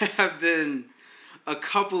 Now there have been a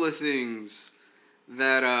couple of things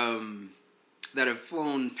that that have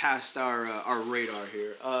flown past our radar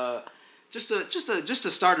here. Just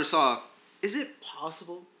to start us off, is it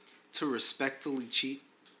possible to respectfully cheat?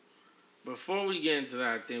 Before we get into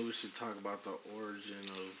that, I think we should talk about the origin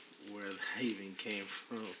of where that even came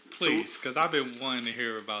from. Please, because I've been wanting to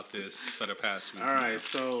hear about this for the past week. All right,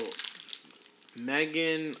 so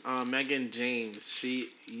Megan James,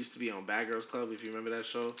 she used to be on Bad Girls Club, if you remember that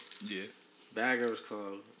show. Yeah. Bad Girls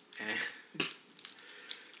Club, and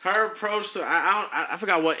her approach to I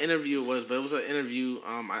forgot what interview it was, but it was an interview.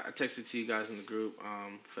 I texted to you guys in the group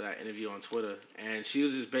for that interview on Twitter, and she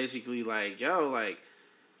was just basically like, "Yo, like,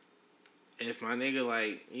 if my nigga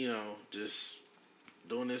like, you know, just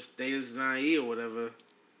doing this day is naive or whatever,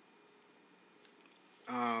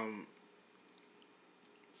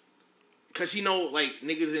 cause you know, like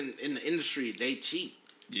niggas in the industry they cheat.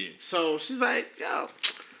 Yeah. So she's like, yo,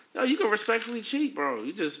 you can respectfully cheat, bro.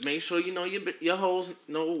 You just make sure you know your hoes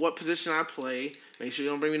know what position I play. Make sure you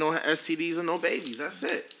don't bring me no STDs or no babies. That's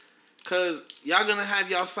it. Cause y'all gonna have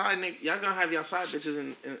y'all side bitches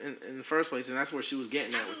in the first place, and that's where she was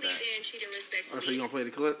getting at with that. Oh, so you gonna play the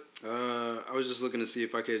clip? I was just looking to see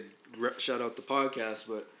if I could shout out the podcast,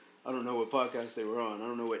 but I don't know what podcast they were on. I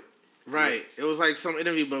don't know what. Right, it was like some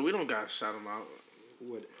interview, but we don't gotta shout them out.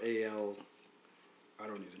 What AL? I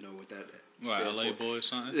don't even know what that. What, LA Boy or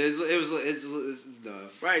something? It's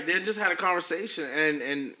Right, they just had a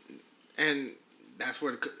conversation, and that's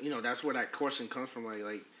where that's where that question comes from.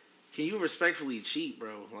 Like, can you respectfully cheat,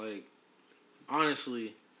 bro? Like,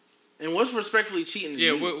 honestly. And what's respectfully cheating?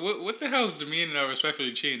 Yeah, what the hell's the meaning of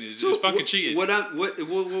respectfully cheating? It's just fucking cheating.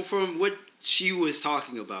 From what she was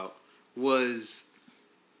talking about was,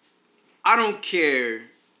 I don't care.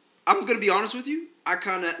 I'm gonna be honest with you. I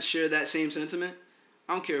kind of share that same sentiment.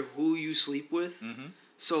 I don't care who you sleep with,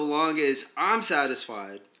 so long as I'm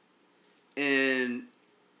satisfied, and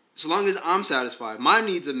so long as I'm satisfied, my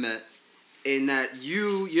needs are met, and that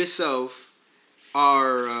you yourself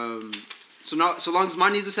are. So long as my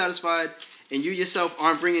needs are satisfied and you yourself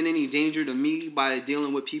aren't bringing any danger to me by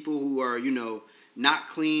dealing with people who are, not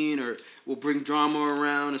clean or will bring drama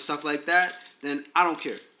around and stuff like that, then I don't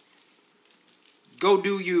care. Go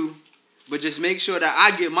do you, but just make sure that I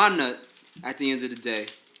get my nut at the end of the day.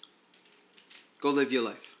 Go live your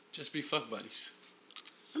life. Just be fuck buddies.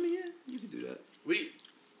 I mean, yeah, you can do that. We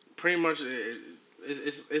pretty much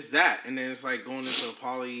it's that, and then it's like going into a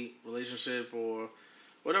poly relationship or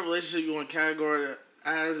whatever relationship you want to categorize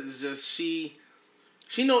as. Is just she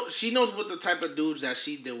knows what the type of dudes that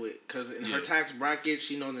she deal with, because in her tax bracket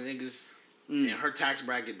she know the niggas in her tax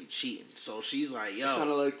bracket be cheating. So she's like, yo, it's kind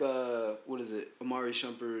of like what is it, Amari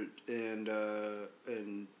Shumpert and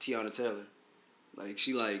Tiana Taylor. Like,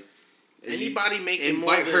 she like anybody making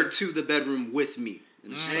invite her to the bedroom with me.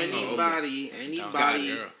 Anybody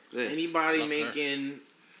making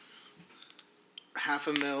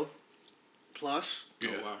 $500,000 plus. Yeah.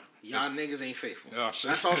 Oh, wow. Y'all niggas ain't faithful. Oh,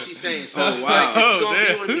 that's all she's saying. So she's like, if you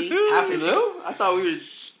gonna be with me, $500,000? I thought we were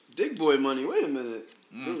big boy money. Wait a minute,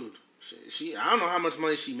 dude. She I don't know how much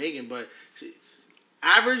money she making, but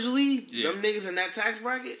averagely, them niggas in that tax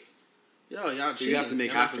bracket, yo, y'all. So you have to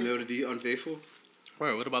make $500,000 to be unfaithful.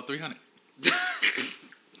 Wait, what about 300?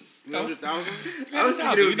 300,000? I was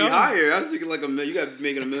thinking it would be higher. I was thinking like you got to be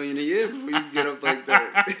making $1 million a year before you get up like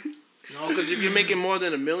that. No, because if you're making more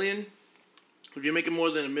than $1 million, you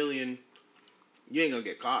ain't gonna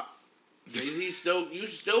get caught. You still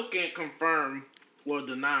can't confirm or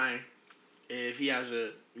deny if he has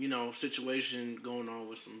a situation going on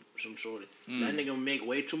with some shorty. That nigga make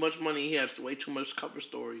way too much money. He has way too much cover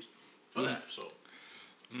stories for that. So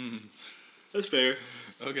that's fair.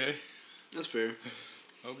 Okay. That's fair.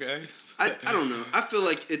 Okay. I don't know. I feel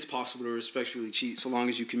like it's possible to respectfully cheat so long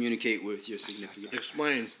as you communicate with your significant.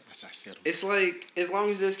 Explain. It's like, as long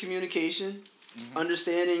as there's communication,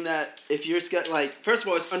 understanding that if you're like, first of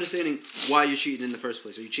all, it's understanding why you're cheating in the first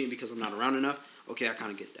place. Are you cheating because I'm not around enough? Okay, I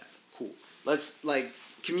kind of get that. Cool. Let's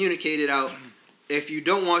communicate it out. If you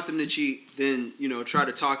don't want them to cheat, then try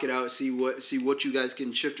to talk it out. See what you guys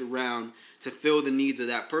can shift around to fill the needs of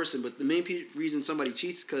that person. But the main reason somebody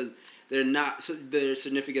cheats is because they're not their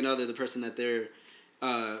significant other, the person that they're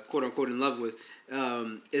quote unquote in love with,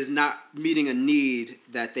 is not meeting a need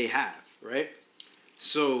that they have, right?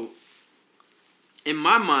 So, in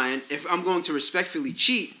my mind, if I'm going to respectfully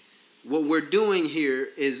cheat, what we're doing here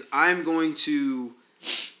is I'm going to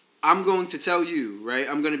tell you, right?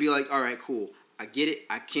 I'm going to be like, all right, cool. I get it.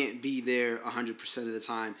 I can't be there 100% of the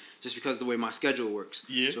time just because of the way my schedule works.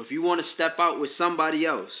 Yeah. So if you want to step out with somebody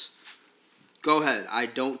else, go ahead. I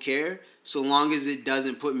don't care, so long as it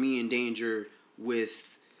doesn't put me in danger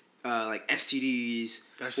with like STDs.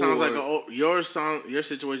 That sounds like your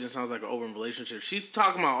situation sounds like an open relationship. She's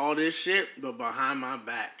talking about all this shit, but behind my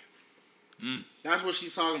back. That's what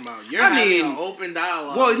she's talking about. You're having an open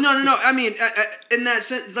dialogue. Well, no. I mean, in that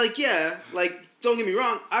sense, like, yeah, like, don't get me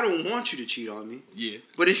wrong. I don't want you to cheat on me. Yeah.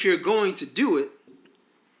 But if you're going to do it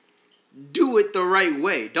the right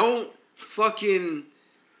way. Don't fucking...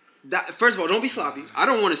 First of all, don't be sloppy. I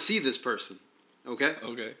don't want to see this person. Okay?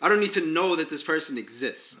 Okay. I don't need to know that this person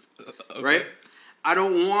exists. Okay. Right? I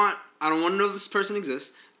don't want to know this person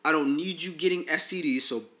exists. I don't need you getting STDs,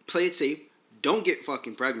 so play it safe. Don't get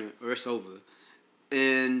fucking pregnant or it's over.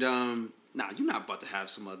 And, you're not about to have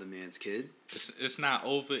some other man's kid. It's not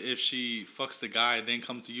over if she fucks the guy and then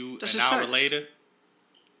comes to you That's an hour later?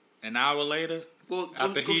 An hour later? Well,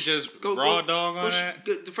 after he just raw dog on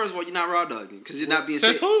that? First of all, you're not raw dogging because you're not being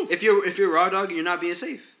safe. Says who? If you're raw dogging, you're not being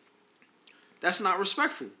safe. That's not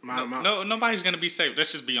respectful. No, nobody's gonna be safe.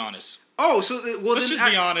 Let's just be honest. Oh, so let's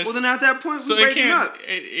just be honest. Well, then at that point, we breaking up.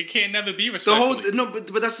 It can't never be respectfully.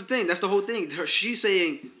 But that's the thing. That's the whole thing. She's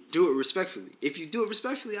saying do it respectfully. If you do it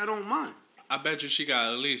respectfully, I don't mind. I bet you she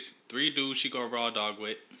got at least 3 dudes she go raw dog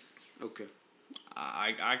with. Okay.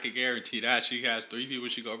 I could guarantee that she has 3 people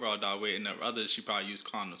she go raw dog with, and the others she probably use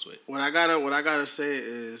condoms with. What I gotta say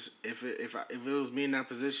is, if it was me in that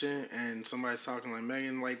position and somebody's talking like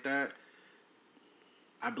Megan like that,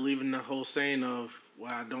 I believe in the whole saying of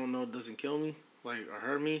what I don't know doesn't kill me, like, or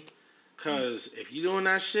hurt me. Cause if you doing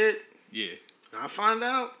that shit, yeah, I find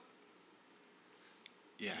out.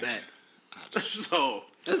 Yeah, bad. So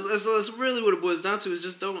that's really what it boils down to. Is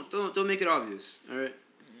just don't make it obvious. All right.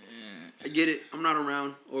 I get it. I'm not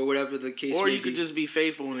around, or whatever the case may be. Or you could just be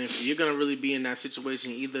faithful, and if you're gonna really be in that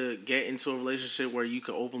situation, either get into a relationship where you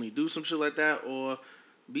can openly do some shit like that, or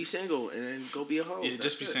be single and then go be a hoe. Yeah,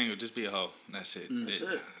 just be single. Just be a hoe. That's it. That's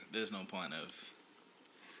it. There's no point of.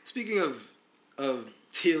 Speaking of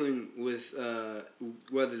dealing with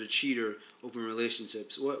whether to cheat or open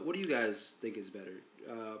relationships, what do you guys think is better?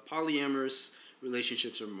 Polyamorous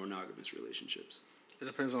relationships or monogamous relationships? It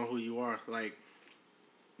depends on who you are. Like,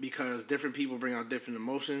 because different people bring out different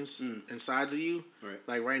emotions and sides of you. Right.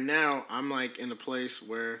 Like right now, I'm like in a place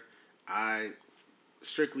where I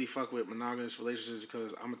strictly fuck with monogamous relationships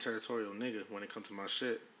because I'm a territorial nigga when it comes to my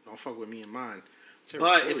shit. Don't fuck with me and mine.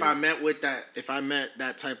 But if I met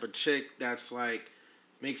that type of chick that's like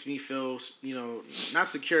makes me feel, not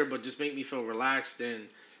secure, but just make me feel relaxed, and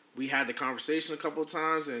we had the conversation a couple of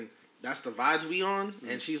times, and that's the vibes we on,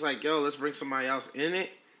 and she's like, yo, let's bring somebody else in it.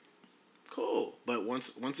 Cool. But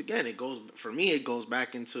once again, it goes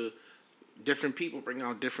back into different people bring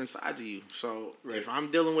out different sides of you. So if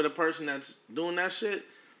I'm dealing with a person that's doing that shit,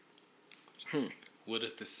 what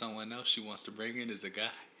if there's someone else she wants to bring in as a guy?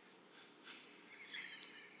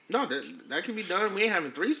 No, that can be done. We ain't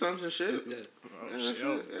having threesomes and shit. Yeah.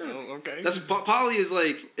 Oh, okay. That's poly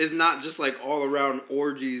is not just like all around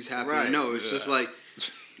orgies happening. Right. No, it's just like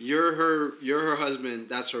you're her husband,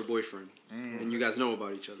 that's her boyfriend, and you guys know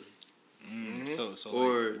about each other. Mm-hmm. So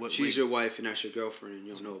or she's your wife and that's your girlfriend and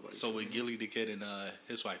you don't know about it. So what Gilly the Kid and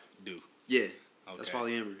his wife do? Yeah, that's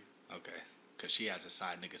polyamory. Okay, because she has a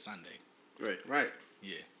side nigga Sunday. Right.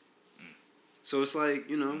 Yeah. So it's like,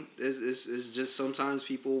 it's just sometimes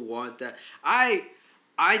people want that. I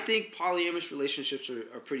think polyamorous relationships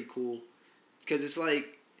are pretty cool because it's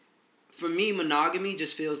like, for me, monogamy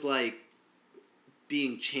just feels like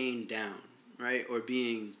being chained down, right, or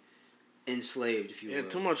being enslaved, if you will. Yeah,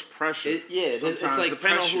 too much pressure. It's like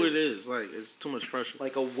depending pressure. on who it is, like it's too much pressure.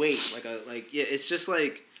 Like a weight, it's just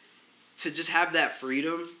like to just have that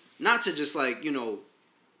freedom, not to just like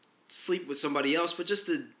sleep with somebody else, but just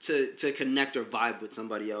to connect or vibe with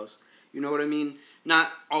somebody else. You know what I mean?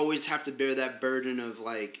 Not always have to bear that burden of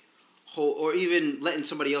like or even letting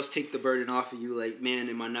somebody else take the burden off of you. Like, man,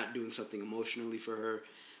 am I not doing something emotionally for her?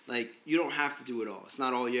 Like, you don't have to do it all. It's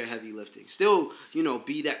not all your heavy lifting. Still,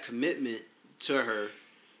 be that commitment to her,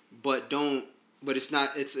 but don't. But it's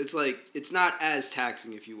not. It's like it's not as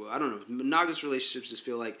taxing, if you will. I don't know. Monogamous relationships just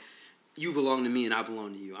feel like you belong to me and I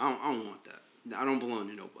belong to you. I don't want that. I don't belong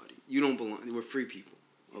to nobody. You don't belong. We're free people.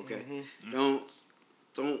 Okay. Mm-hmm.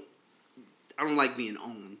 Don't. I don't like being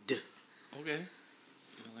owned. Okay.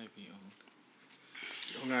 I don't like being owned.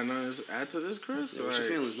 You don't got nothing to add to this, Chris? Yeah, what's your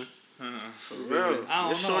feelings, man? For real.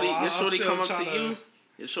 I don't know. Your shorty come up to you.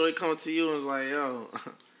 Your shorty come up to you and was like, yo,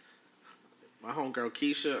 my homegirl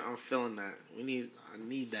Keisha, I'm feeling that. I need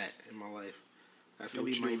that in my life. That's gonna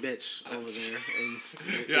be my bitch over there.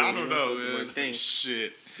 And I don't know, man.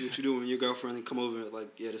 Shit. What you do when your girlfriend come over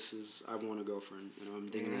like, yeah, I want a girlfriend. I'm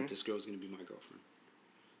thinking that this girl's gonna be my girlfriend.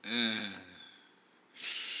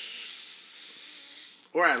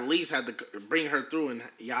 or at least had to bring her through and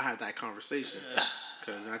y'all had that conversation.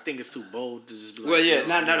 Because I think it's too bold to just be like... Well, yeah,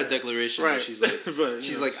 not a declaration. Right. She's like, but,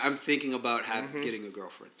 she's like, I'm thinking about getting a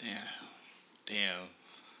girlfriend. Damn.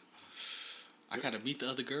 I gotta meet the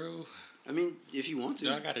other girl. I mean, if you want to.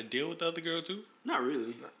 Do I gotta deal with the other girl too? Not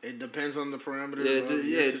really. It depends on the parameters of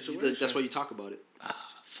the situation. That's why you talk about it.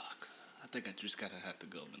 Fuck. I think I just gotta have to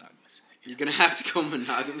go monogamous. You're gonna have to go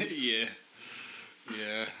monogamous? Yeah,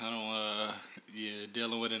 I don't wanna...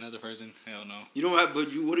 dealing with another person. Hell no. You don't have... But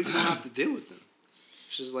what if you don't have to deal with them?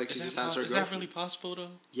 She's like, she just has her girlfriend. Is that really possible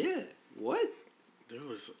though? Yeah. What?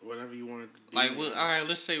 Dude, whatever you want to do. Like, well, all right,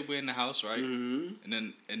 let's say we're in the house, right? Mm-hmm.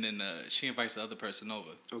 And then she invites the other person over.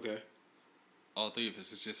 Okay. All three of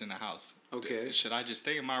us is just in the house. Okay. Should I just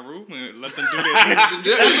stay in my room and let them do their thing?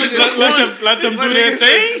 let them do their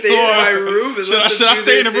thing? Stay in my room and should I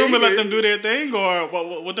stay in the room and let them do their thing? Or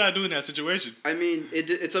what do I do in that situation? I mean,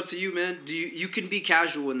 it's up to you, man. You can be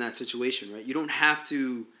casual in that situation, right? You don't have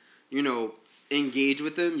to, engage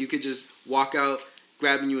with them. You could just walk out,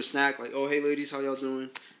 grabbing you a snack, like, oh, hey, ladies, how y'all doing?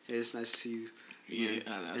 Hey, it's nice to see you. Yeah,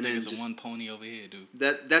 I think it's a one pony over here, dude.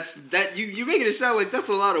 You're making it sound like that's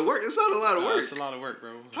a lot of work. That's not a lot of work. It's a lot of work,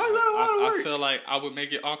 bro. How is that a lot of work? I feel like I would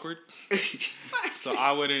make it awkward, so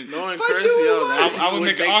I wouldn't. Knowing Chris, I would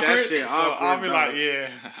make it awkward. That shit so awkward, I'll be bro. like,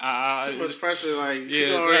 yeah, too much pressure. Like,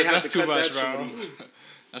 that's too much, bro.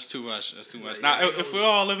 That's too much. That's too much. Now, if we're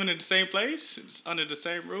all living in the same place, it's under the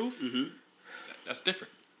same roof, that's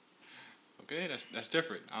different. Okay, that's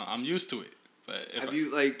different. I'm used to it. But have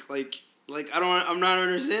you I'm not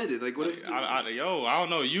understanding. Like, what if... I don't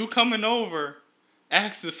know. You coming over,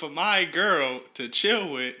 asking for my girl to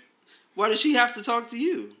chill with. Why does she have to talk to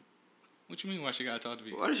you? What you mean, why she gotta talk to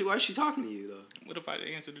me? Why is she talking to you, though? What if I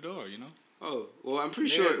answer the door, Oh, well, I'm pretty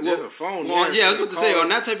sure... There's a phone. Well, I was about to say, on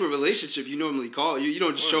that type of relationship, you normally call. You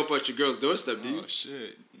don't just show up at your girl's doorstep, do you? Oh,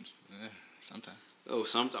 shit. Sometimes. Oh,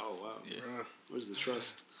 sometimes. Oh, wow. Yeah. Where's the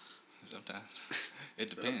trust? Sometimes. It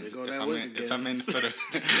depends. If I'm in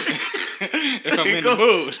the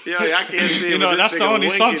mood. Yeah, I can't see it. That's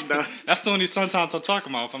the only sometimes I'm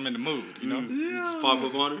talking about if I'm in the mood, Just pop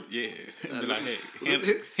up on her? Yeah. Be like, hey,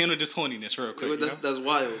 handle this horniness real quick. That's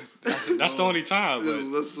wild. That's the only time.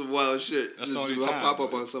 That's some wild shit. That's the only time. Pop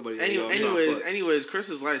up on somebody. Anyways, Chris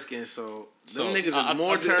is light skinned, so them niggas are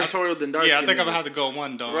more territorial than dark skinned. Yeah, I think I'm gonna have to go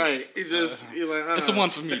one, dog. Right. You're like, it's a one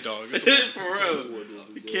for me, dog. For real.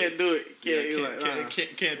 You can't do it.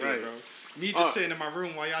 Can't do it, bro. Me just sitting in my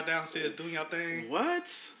room while y'all downstairs doing y'all thing.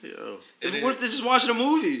 What? Yo. What if they're just watching a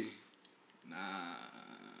movie? Nah.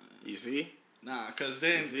 You see? Nah, cause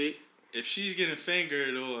then if she's getting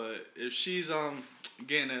fingered or if she's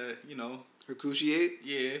getting her coochie ate?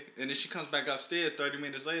 Yeah, and then she comes back upstairs 30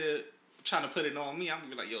 minutes later trying to put it on me, I'm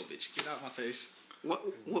gonna be like, yo, bitch, get out of my face. What?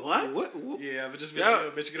 Yeah, but just be like,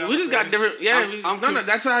 yo, bitch, get out of my face. We just got different. Yeah, no,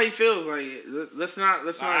 that's how he feels. Like, let's not.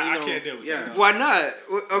 I can't deal with that. Why not?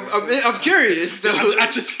 I'm curious though. I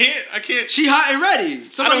just can't. I can't. She hot and ready.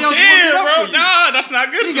 Somebody else will get up for you. Nah, that's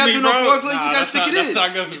not good for me, bro. You gotta do no foreplay. You gotta stick it in. That's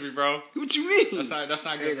not good for me, bro. What you mean? That's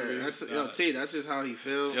not good for me. T, that's just how he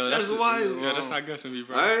feels. Yo, that's wild. Yeah, that's not good for me,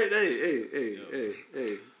 bro. All right,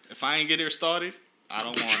 hey. If I ain't get her started, I don't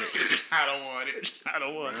want it. I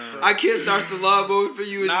don't want it. I can't start the lawnmower for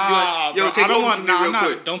you and just be like, yo, take over from me real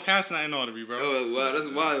quick. Don't pass nothing on to me, bro. Oh, wow, that's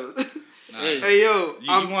wild. Hey, yo.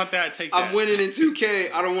 You want that, take that. I'm winning in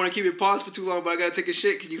 2K. I don't want to keep it paused for too long, but I got to take a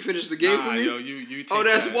shit. Can you finish the game for me? Yo, you take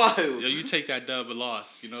that's that. wild. Yo, you take that dub or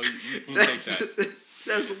loss. You take that.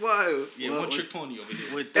 That's wild. Yeah, one trick pony over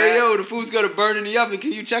here. Hey, yo, the food's going to burn in the oven.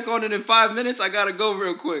 Can you check on it in 5 minutes? I got to go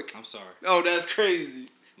real quick. I'm sorry. Oh, that's crazy.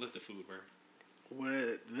 Let the food burn.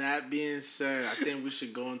 With that being said, I think we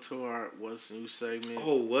should go into our What's New segment.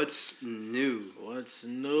 Oh, What's New? What's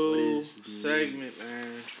New segment,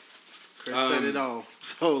 man. Chris said it all.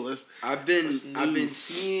 So let's. I've been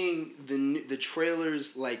seeing the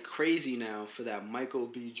trailers like crazy now for that Michael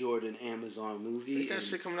B. Jordan Amazon movie. I think that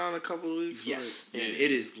shit coming out in a couple of weeks. Yes, and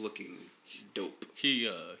it is looking dope. He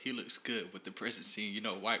looks good with the prison scene,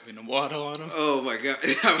 wiping the water on him. Oh my god.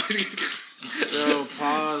 Yo,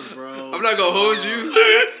 pause, bro. I'm not gonna hold you.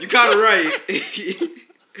 You kinda right.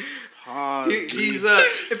 Pause. He's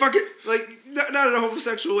if I could not in a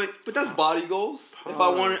homosexual way, but that's body goals. Pause. If I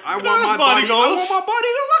want my body to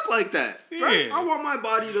look like that. Right? Yeah. I want my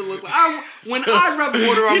body to look like when I rub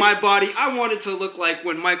water on my body, I want it to look like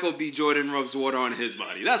when Michael B. Jordan rubs water on his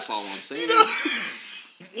body. That's all I'm saying.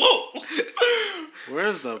 Whoa.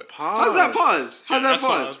 Where's the pause? How's that pause? How's that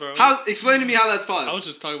pause? Bro. Explain to me how that's pause. I was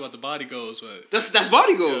just talking about the body goals, but that's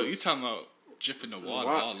body goals. Yo, you talking about dripping the water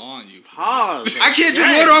all on you? Pause. I can't drip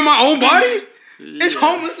water on my own body. It's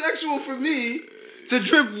homosexual for me to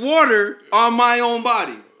drip water on my own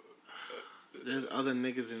body. There's other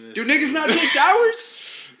niggas in this. Do niggas not take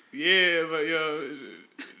showers? Yeah, but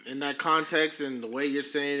in that context and the way you're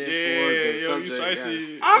saying it you subject, spicy.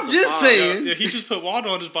 yes. I'm just saying. Yeah, he just put water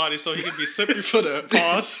on his body so he could be slippery for the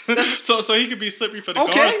pause. so he could be slippery for the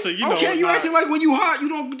guards to, you know. Okay, you acting like when you hot, you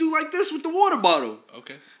don't do like this with the water bottle.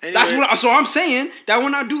 Okay. Anyway, That's what. So I'm saying that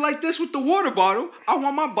when I do like this with the water bottle, I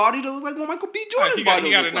want my body to look like what Michael B. Jordan's body.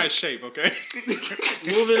 He got a nice shape, okay?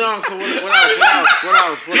 Moving on. So what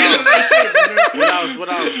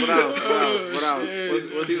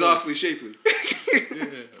else? He's awfully shapely.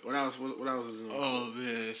 What else? What else is new? Oh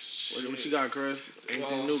man, what you got, Chris?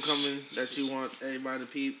 Anything new coming that you want everybody to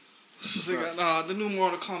peep? So they got the new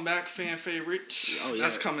Mortal Kombat fan favorite. Oh yeah,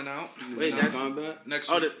 that's coming out. Wait, that's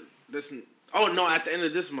next. No, at the end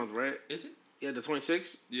of this month, right? Is it? Yeah, the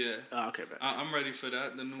 26th. Yeah. Oh, okay, bad. I'm ready for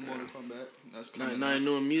that. The new Mortal Kombat. That's coming. Nothing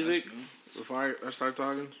new in music. Before I start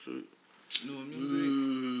talking, new in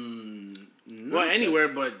music. Well, anywhere,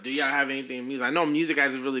 but do y'all have anything in music? I know music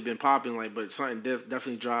hasn't really been popping, but something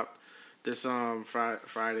definitely dropped this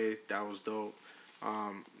Friday. That was dope.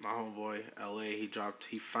 My homeboy LA,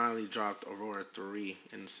 he finally dropped Aurora 3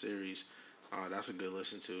 in the series. That's a good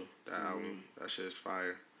listen to. That album, that shit is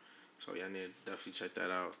fire. So y'all need to definitely check that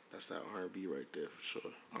out. That's that R&B right there for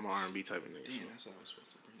sure. I'm an R&B type of nigga. Damn, so. that's how I was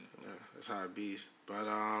supposed to bring it. Yeah, that's how it be. But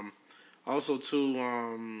also too,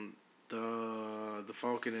 the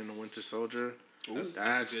Falcon and the Winter Soldier. That's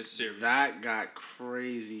a good series. That got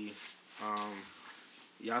crazy.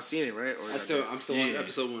 Y'all seen it, right? Or I'm still on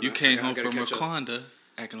episode 1. You came home from Wakanda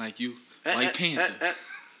acting like you White Panther.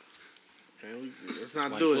 Let's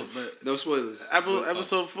not do it. But no spoilers.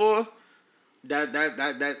 Episode 4. That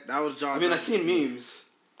was John. I mean, I seen memes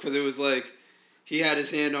because it was like he had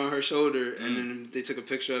his hand on her shoulder, and then they took a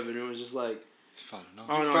picture of it, and it was just like from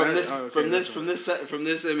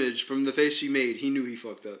this image, from the face she made, he knew he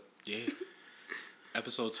fucked up. Yeah.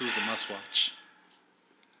 Episode 2 is a must watch.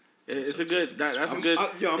 It's a good. That's a good.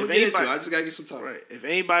 I'm gonna get into it. I just gotta get some time. Right. If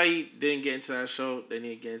anybody didn't get into that show, they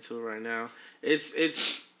need to get into it right now.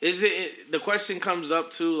 The question comes up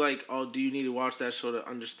to like, oh, do you need to watch that show to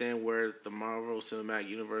understand where the Marvel Cinematic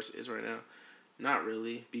Universe is right now? Not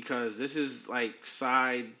really, because this is like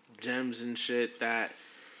side gems and shit that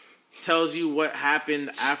tells you what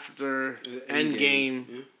happened after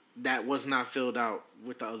Endgame that was not filled out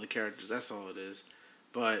with the other characters. That's all it is.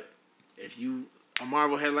 But if you a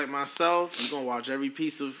Marvel head like myself, you're gonna watch every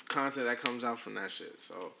piece of content that comes out from that shit.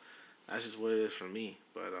 So that's just what it is for me.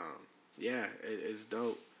 But yeah, it's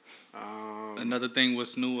dope. Another thing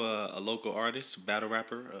was new, a local artist, battle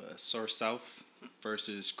rapper, Sir South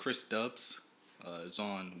versus Chris Dubs. It's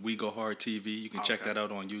on We Go Hard TV. You can check that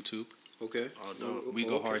out on YouTube. Okay. We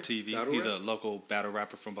Go Hard TV. He's a local battle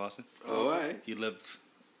rapper from Boston. Oh, all right. He lived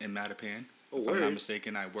in Mattapan. Oh, if I'm not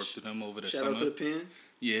mistaken, I worked with him over the summer. Shout out to the pen.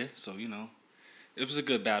 Yeah, so, it was a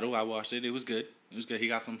good battle. I watched it. It was good. He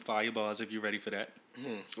got some fireballs if you're ready for that.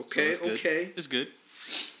 Okay, so it's good.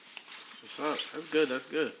 What's up? That's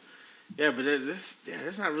good. Yeah, but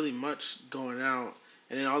there's not really much going out.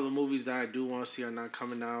 And then all the movies that I do want to see are not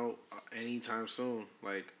coming out anytime soon.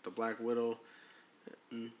 Like The Black Widow.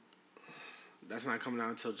 That's not coming out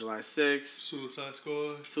until July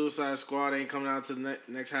 6th. Suicide Squad ain't coming out until the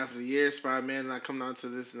next half of the year. Spider-Man not coming out until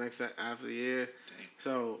this next half of the year. Dang.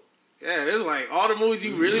 So, yeah, there's like all the movies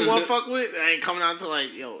you really want to fuck with ain't coming out until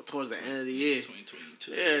like, towards the end of the year.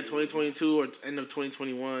 2022. Yeah, 2022 or end of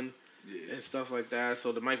 2021. Yeah. And stuff like that.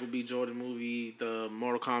 So the Michael B. Jordan movie, the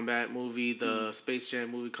Mortal Kombat movie, the Space Jam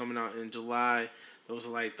movie coming out in July. Those are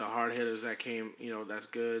like the hard hitters that came. That's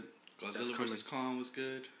good. Godzilla vs. Kong was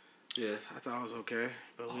good. Yeah, I thought it was okay,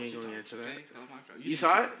 but we ain't going to get into that. Oh my God. You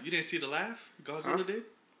saw it? You didn't see the laugh Godzilla did?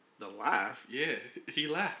 The laugh? Yeah, he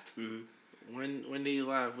laughed. Mm-hmm. When did he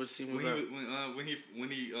laugh? What scene was that? When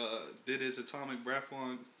he did his atomic breath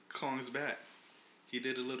on Kong's back, he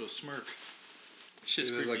did a little smirk.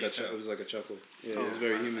 It was like a chuckle. Yeah, it was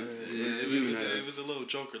very human. It was a little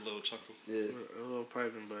Joker, little chuckle. Yeah, a little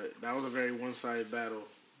piping, but that was a very one-sided battle.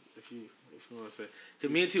 If you want to say,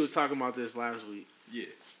 because me and T was talking about this last week. Yeah,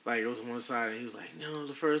 like it was one side, and he was like, "No,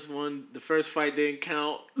 the first fight didn't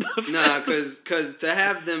count." Nah, because to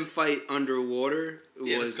have them fight underwater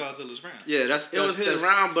was Godzilla's round. Yeah, it was his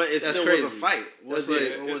round, but it still crazy. was a fight. Was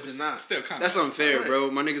it not? Still kind of. That's unfair, bro.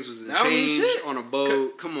 My niggas was in change on a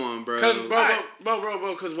boat. Come on, bro. Because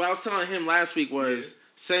Because what I was telling him last week was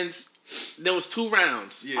since there was 2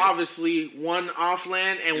 rounds, obviously one off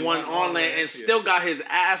land and one on land, and still got his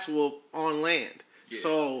ass whooped on land. Yeah.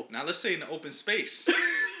 So now let's say in the open space,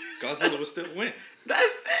 Godzilla would still win.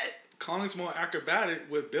 That's it. Kong's more acrobatic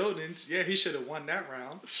with buildings. Yeah, he should have won that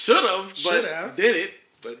round. Should have, but did it.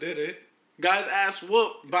 But did it. Got his ass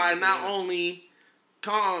whooped by not only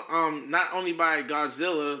Kong, not only by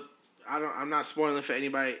Godzilla. I'm not spoiling for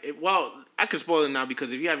anybody. I could spoil it now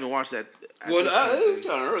because if you haven't watched that, it's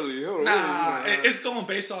kind of early. It's going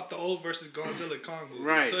based off the old versus Godzilla Kong movie.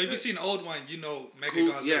 Right. So if you've seen the old one, you know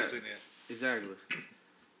Mechagodzilla's in there. Exactly.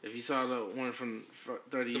 If you saw the one from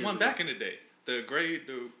 30 years The one ago. back in the day. The gray,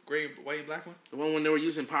 white, and black one. The one when they were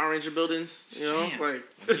using Power Ranger buildings, you know, When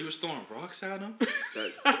he was throwing rocks at him.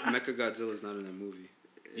 Mechagodzilla's not in that movie.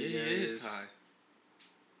 Yeah, he is, Ty.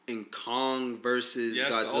 In Kong versus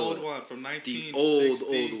Godzilla. The old one from 1960. The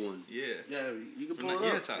old one. Yeah. Yeah, you can pull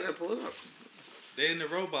it up. Ty. Yeah, pull it up. They in the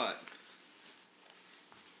robot.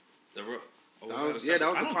 That was the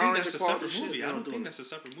Power Ranger quality shit. I don't think that's a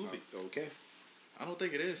separate movie. Okay. I don't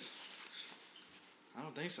think it is. I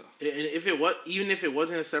don't think so. And even if it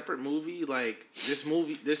wasn't a separate movie, like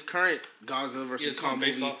this current Godzilla versus Kong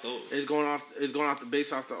movie is going off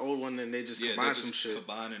based off the old one, and they just combine some shit.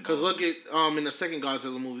 Because look at in the second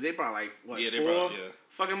Godzilla movie, they brought like four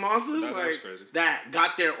fucking monsters that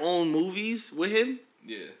got their own movies with him.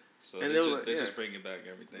 Yeah, so and they just bring it back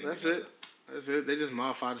everything. That's it. They just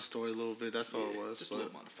modified the story a little bit. That's all it was. Just a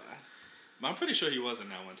little modified. But I'm pretty sure he was in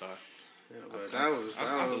that one time. Yeah, but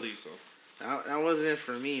I believe so. That wasn't it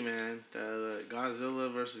for me, man. The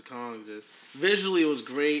Godzilla versus Kong just visually it was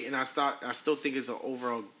great, and I still think it's an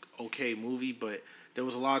overall okay movie, but there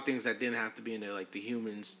was a lot of things that didn't have to be in there, like the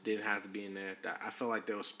humans didn't have to be in there. I felt like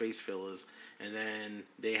there was space fillers, and then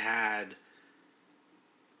that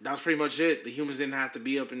was pretty much it. The humans didn't have to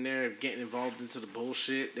be up in there getting involved into the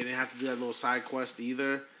bullshit. They didn't have to do that little side quest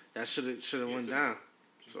either. That should have went down.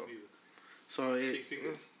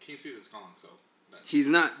 King Caesar's Kong, so. He's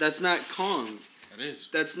not. That's not Kong. That is.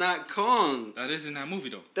 That's not Kong. That is in that movie,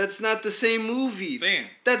 though. That's not the same movie. Damn.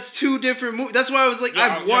 That's two different movies. That's why I was like,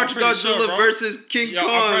 I've watched Godzilla versus King Kong,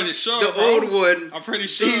 I'm pretty sure, the old one. I'm pretty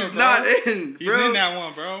sure, he's not in. He's bro. in that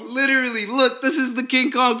one, bro. Literally, look, this is the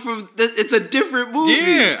King Kong from. It's a different movie.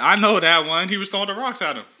 Yeah, I know that one. He was throwing the rocks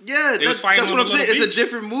at him. Yeah, that's what I'm saying. It's a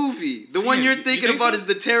different movie. The one you're thinking about is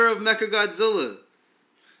the Terror of Mechagodzilla.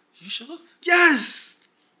 You sure? Yes.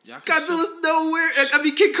 Godzilla's nowhere. I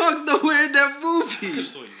mean, King Kong's nowhere in that movie.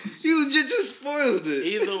 He legit just spoiled it.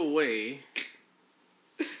 Either way,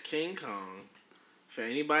 King Kong. For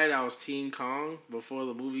anybody that was Team Kong before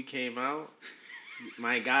the movie came out,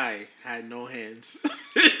 my guy had no hands.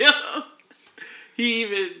 He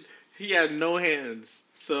had no hands.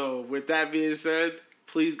 So with that being said,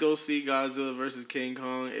 please go see Godzilla versus King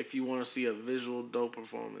Kong if you want to see a visual dope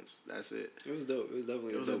performance. That's it. It was dope. It was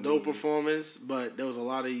definitely a dope performance, but there was a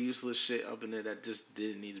lot of useless shit up in there that just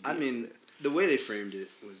didn't need to be. I mean, the way they framed it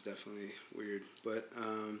was definitely weird, but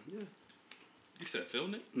yeah. You said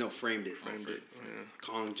filmed it? No, framed it. Framed it. Yeah.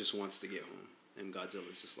 Kong just wants to get home, and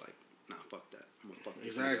Godzilla's just like, nah, fuck that. I'm gonna fuck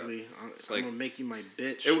this exactly. I'm gonna make you my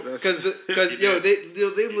bitch. Because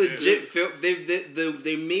they legit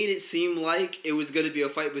they made it seem like it was gonna be a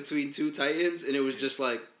fight between two titans, and it was just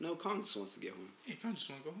like, no, Kong just wants to get home. Yeah, Kong just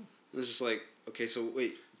want to go home. It was just like, okay, so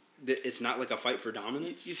wait, it's not like a fight for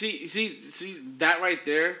dominance. You see that right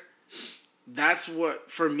there. That's what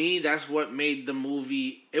made the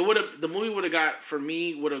movie. The movie would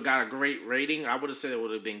have got a great rating. I would have said it would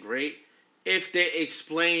have been great if they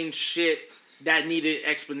explained shit that needed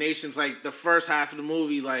explanations. Like the first half of the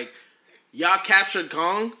movie, like y'all captured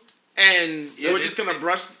Kong, and we're just gonna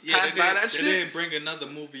pass by that shit. They didn't bring another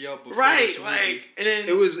movie up, right? Like, and then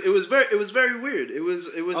it was very weird. It was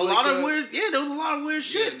a lot of weird. Yeah, there was a lot of weird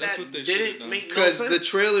shit that didn't make no sense. Because the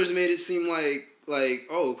trailers made it seem like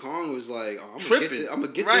Kong was like, oh, I'm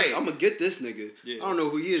gonna get this nigga. Yeah. I don't know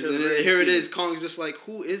who he is. And here it is. Kong's just like,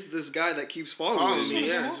 who is this guy that keeps following me?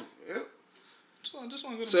 Yeah. So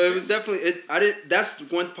it was definitely that's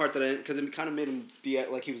one part that because it kind of made him be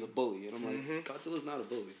like he was a bully, and I'm like, Godzilla's not a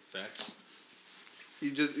bully. Facts. He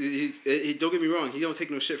don't get me wrong, he don't take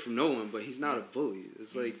no shit from no one, but he's not a bully.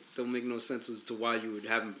 It's like don't make no sense as to why you would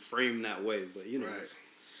have him framed that way, but you know,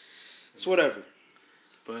 it's whatever.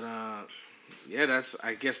 But yeah,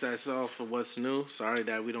 I guess that's all for what's new. Sorry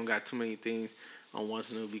that we don't got too many things on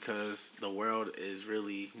what's new because the world is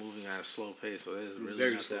really moving at a slow pace, so there's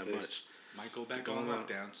really not that much. Might go back on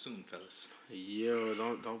lockdown soon, fellas. Yo,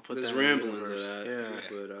 don't put there's that ramblings of that. Yeah.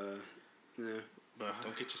 But yeah. But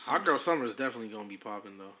don't get your Hot Girl Summer is definitely gonna be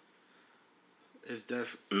popping though. It's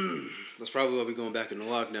that's probably why we going back into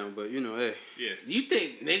lockdown, but you know, hey. Yeah. You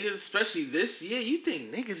think niggas, especially this year, you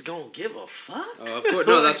think niggas gonna give a fuck? Of course,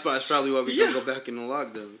 no. That's probably why we gonna go back into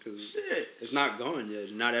lockdown because it's not going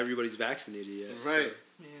yet. Not everybody's vaccinated yet. Right.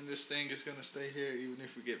 So. Man, this thing is gonna stay here even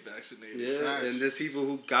if we get vaccinated. Yeah, and there's people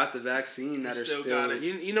who got the vaccine that are still got it.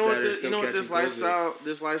 You know what? You know what this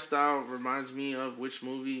lifestyle reminds me of? Which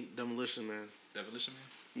movie? Demolition Man. Demolition Man.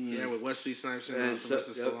 Yeah, with Wesley Snipes and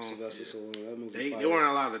Sylvester Stallone. Sylvester Stallone. That movie they weren't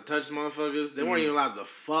allowed to touch motherfuckers. They weren't even allowed to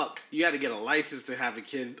fuck. You had to get a license to have a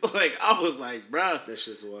kid. Like, I was like, bruh. That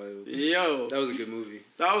shit's wild. Yo. That was a good movie.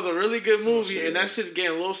 That was a really good movie, and that shit's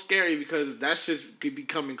getting a little scary because that shit could be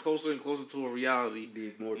coming closer and closer to a reality.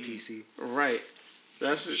 Be more PC. Right.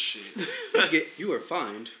 That's shit. You are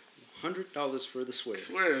fined $100 for the swear.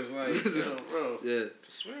 Swear is like, yo, bro. Yeah.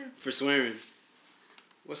 For swearing.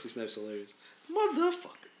 Wesley Snipes hilarious.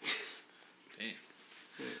 Motherfucker. Damn.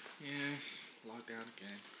 Yeah. Lockdown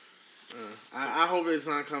again. I hope it's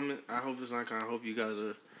not coming. I hope you guys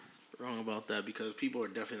are wrong about that because people are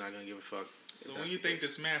definitely not gonna give a fuck. So when you think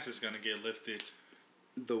this mask is gonna get lifted?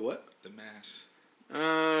 The what? The mask.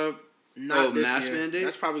 Not this mask year. mandate?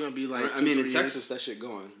 That's probably gonna be like. I mean, in Texas, that shit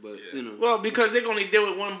going, but you know. Well, because they're gonna deal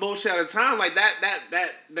with one bullshit at a time. Like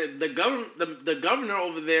the governor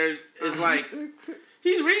over there is like,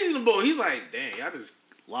 he's reasonable. He's like, dang, y'all just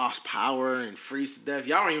lost power and freeze to death.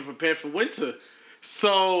 Y'all aren't even prepared for winter,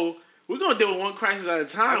 so we're gonna deal with one crisis at a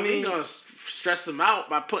time. I mean, we're gonna stress them out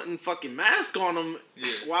by putting fucking masks on them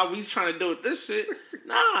while we's trying to deal with this shit.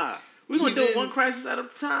 Nah, we're gonna deal with one crisis at a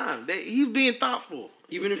time. He's being thoughtful.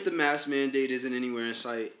 Even if the mask mandate isn't anywhere in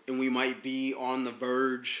sight, and we might be on the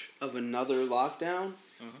verge of another lockdown,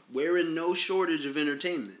 we're in no shortage of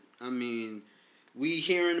entertainment. I mean, we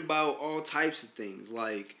hearing about all types of things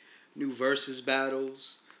like new versus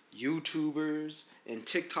battles, YouTubers and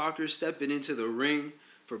TikTokers stepping into the ring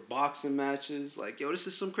for boxing matches. Like, yo, this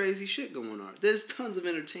is some crazy shit going on. There's tons of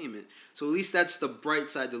entertainment. So at least that's the bright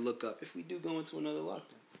side to look up if we do go into another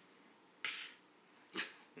lockdown.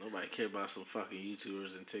 Nobody care about some fucking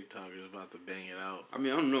YouTubers and TikTokers about to bang it out. I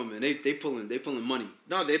mean, I don't know, man. They pulling money.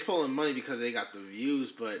 No, they pulling money because they got the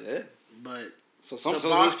views, but so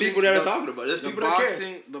those people that are talking about it. There's people that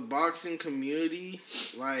care. The boxing community,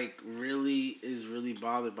 like, is really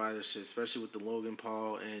bothered by this shit, especially with the Logan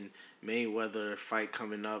Paul and Mayweather fight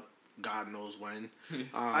coming up. God knows when.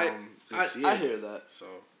 I hear that. So,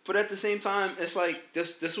 but at the same time, it's like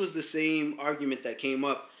this was the same argument that came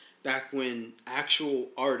up back when actual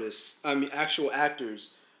actors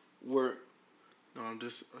were. No, I'm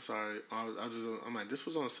just sorry. I'm like, this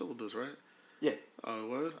was on syllabus, right? Yeah.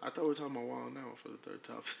 What? I thought we were talking about Wild Now for the third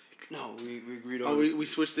topic. No, we agreed on. Oh, we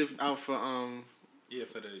switched it out for Yeah,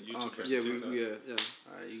 for the YouTube. Okay. Yeah.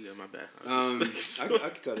 All right, you got my bad. I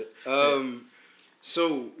could cut it.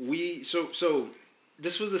 So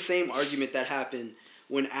this was the same argument that happened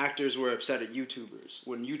when actors were upset at YouTubers,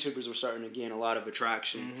 when YouTubers were starting to gain a lot of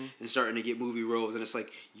attraction and starting to get movie roles, and it's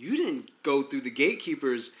like, you didn't go through the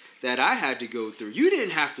gatekeepers that I had to go through. You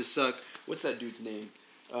didn't have to suck. What's that dude's name?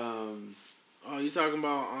 Oh, you talking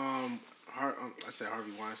about I said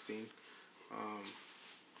Harvey Weinstein.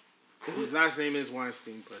 His last name is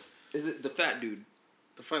Weinstein, but is it the fat dude?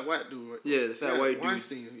 The fat white dude. Right? Yeah, the fat white dude.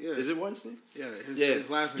 Weinstein. Yeah. Is it Weinstein? Yeah. His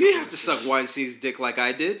last name. You didn't have to suck Weinstein's dick like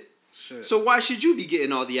I did. Shit. So why should you be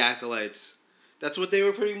getting all the accolades? That's what they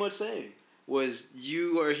were pretty much saying. Was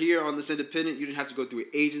you are here on this independent, you didn't have to go through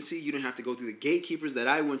an agency, you didn't have to go through the gatekeepers that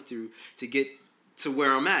I went through to get to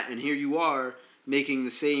where I'm at. And here you are making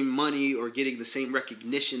the same money or getting the same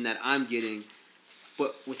recognition that I'm getting,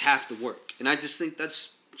 but with half the work. And I just think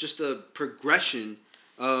that's just a progression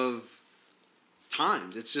of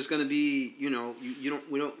times. It's just going to be,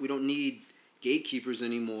 we don't need gatekeepers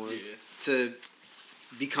anymore to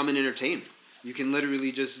become an entertainer. You can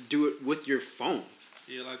literally just do it with your phone.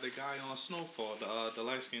 Yeah, like the guy on Snowfall, the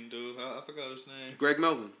light skinned dude. I forgot his name. Greg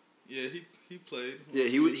Melvin. Yeah, he played. Yeah,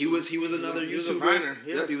 he was another YouTuber. Viner.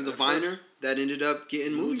 Yeah, yep, he was a Viner that ended up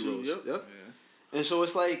getting movie roles. Yep. Yeah. And so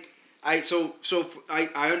it's like I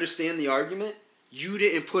understand the argument. You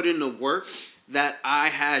didn't put in the work that I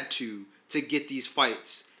had to get these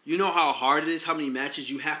fights. You know how hard it is, how many matches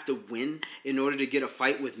you have to win in order to get a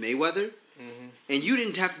fight with Mayweather? Mm-hmm. And you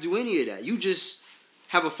didn't have to do any of that. You just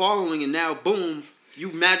have a following, and now, boom,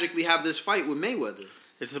 you magically have this fight with Mayweather.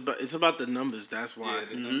 It's about the numbers. That's why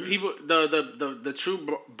numbers. People, the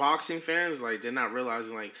true boxing fans, like, they're not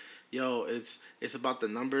realizing, like, yo, it's about the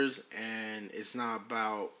numbers, and it's not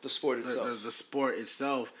about the sport itself. The sport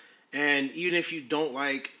itself. And even if you don't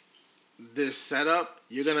like this setup,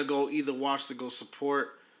 you're gonna go either watch to go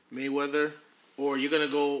support Mayweather, or you're gonna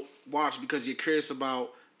go watch because you're curious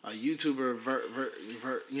about a YouTuber,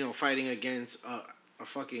 fighting against a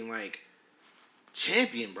fucking, like,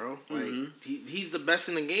 champion, bro. Like, he's the best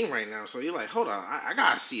in the game right now. So you're like, hold on, I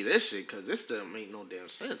gotta see this shit because this doesn't make no damn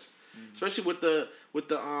sense. especially with the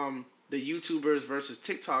YouTubers versus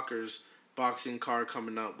TikTokers boxing card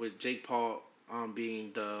coming up with Jake Paul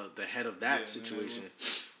being the head of that situation,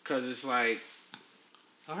 because it's like.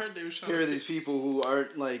 I heard they were trying. Here are these people who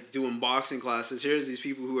aren't like doing boxing classes. Here's these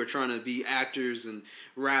people who are trying to be actors and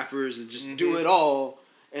rappers and just do it all.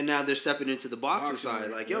 And now they're stepping into the boxing side.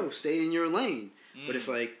 Like, yo, stay in your lane. But it's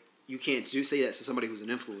like you can't say that to somebody who's an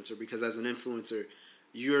influencer, because as an influencer,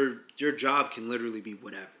 your job can literally be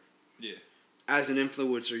whatever. Yeah. As an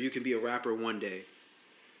influencer, you can be a rapper one day,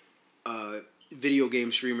 video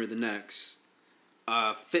game streamer the next,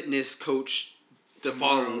 fitness coach the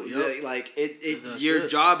following. Like your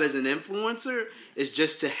job as an influencer is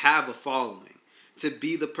just to have a following, to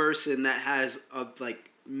be the person that has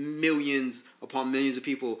like millions upon millions of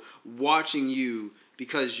people watching you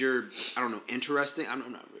because you're, I don't know, interesting. I'm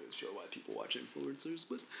not really sure why people watch influencers,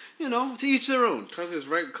 but to each their own.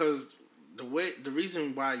 Because the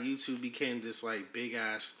reason why YouTube became this like big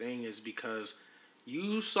ass thing is because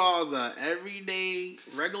you saw the everyday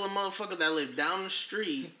regular motherfucker that lived down the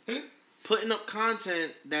street putting up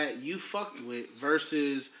content that you fucked with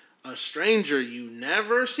versus a stranger you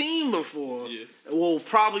never seen before, will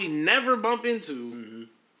probably never bump into,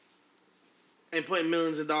 and putting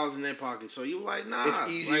millions of dollars in their pocket. So you were like, nah.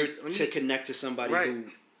 It's easier to connect to somebody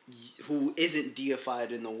who isn't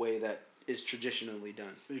deified in the way that is traditionally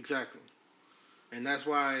done. Exactly. And that's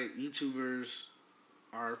why YouTubers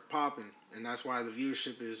are popping. And that's why the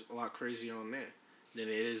viewership is a lot crazier on there than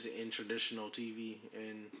it is in traditional TV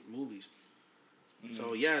and movies.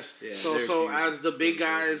 So yes, so as the big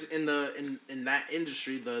guys in that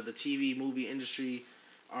industry, the TV movie industry,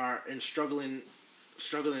 are struggling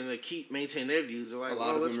to maintain their views. They're like, a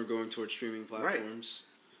lot of them are going towards streaming platforms,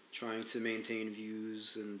 trying to maintain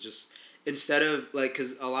views and just instead of like,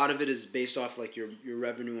 because a lot of it is based off like your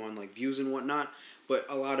revenue on like views and whatnot. But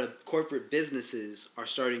a lot of corporate businesses are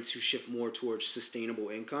starting to shift more towards sustainable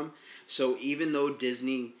income. So even though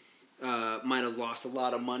Disney might have lost a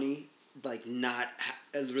lot of money, like not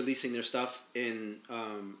releasing their stuff in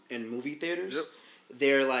movie theaters,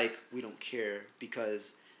 they're like, we don't care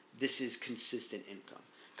because this is consistent income.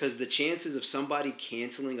 Because the chances of somebody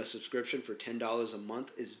canceling a subscription for $10 a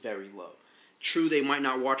month is very low. True, they might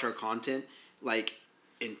not watch our content like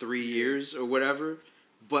in 3 years or whatever,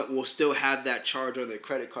 but we'll still have that charge on their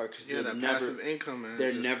credit card because that passive income, man.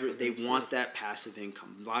 They want that passive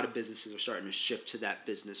income. A lot of businesses are starting to shift to that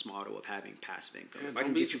business model of having passive income. If I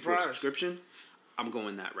can get you for a subscription, I'm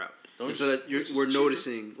going that route. We're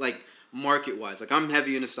noticing, like market wise, like I'm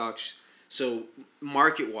heavy into stocks, so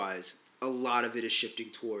market wise, a lot of it is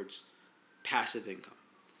shifting towards passive income.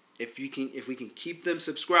 If we can keep them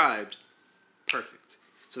subscribed, perfect.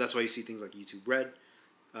 So that's why you see things like YouTube Red,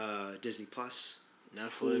 Disney Plus.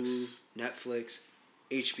 Netflix,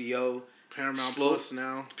 HBO, Paramount Plus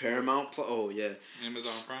now. Paramount Plus. Oh yeah.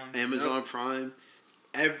 Amazon Prime.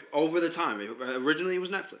 Over the time, originally it was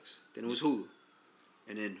Netflix, then it was Hulu,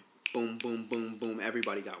 and then boom, boom, boom, boom.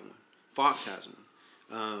 Everybody got one. Fox has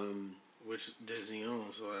one. Which Disney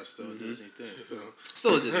owns, so that's still a Disney thing.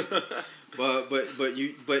 Still a Disney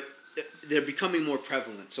thing. But they're becoming more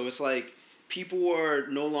prevalent. So it's like people are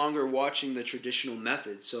no longer watching the traditional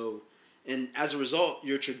methods. So. And as a result,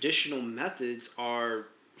 your traditional methods are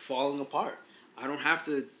falling apart. I don't have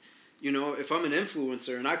to, if I'm an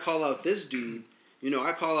influencer and I call out this dude,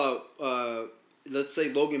 I call out, let's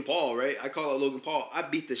say Logan Paul, right? I call out Logan Paul. I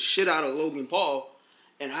beat the shit out of Logan Paul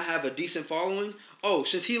and I have a decent following. Oh,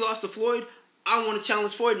 since he lost to Floyd, I want to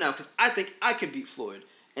challenge Floyd now because I think I can beat Floyd.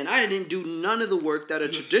 And I didn't do none of the work that a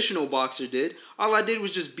traditional boxer did. All I did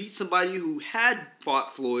was just beat somebody who had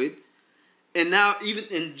fought Floyd. And now,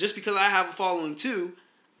 just because I have a following too,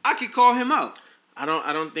 I could call him out. I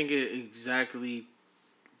don't think it exactly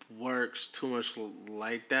works too much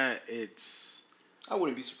like that. I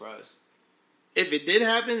wouldn't be surprised if it did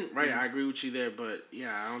happen. Right, I agree with you there. But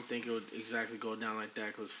yeah, I don't think it would exactly go down like that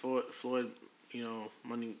because Floyd,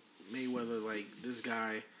 Money Mayweather, like this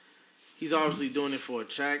guy, he's obviously doing it for a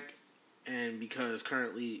check, and because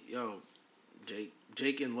currently,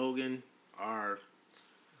 Jake and Logan are.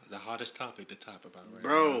 The hottest topic to talk about right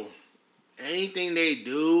now. Anything they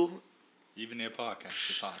do... Even their podcast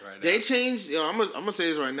is hot right now. They changed... I'm gonna say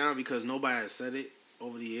this right now because nobody has said it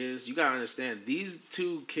over the years. You gotta understand, these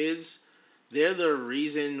two kids, they're the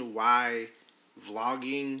reason why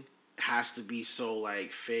vlogging has to be so,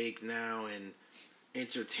 like, fake now and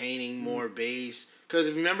entertaining more base. Because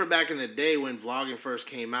if you remember back in the day when vlogging first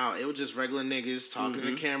came out, it was just regular niggas talking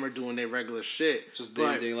to the camera doing their regular shit. Just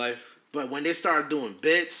day-to-day life. But when they started doing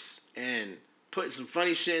bits and putting some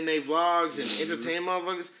funny shit in their vlogs and entertain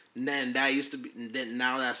motherfuckers, then that used to be. Then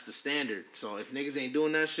now that's the standard. So if niggas ain't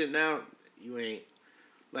doing that shit now, you ain't.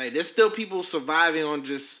 Like, there's still people surviving on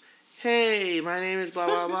just, hey, my name is blah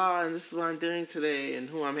blah blah, and this is what I'm doing today, and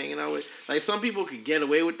who I'm hanging out with. Like, some people could get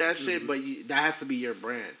away with that shit, but that has to be your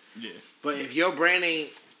brand. Yeah. But if your brand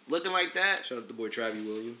ain't looking like that, shout out the boy Travis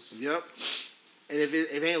Williams. Yep. And if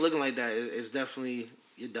it ain't looking like that, it's definitely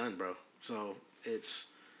you're done, bro. So it's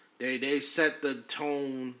they set the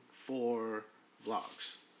tone for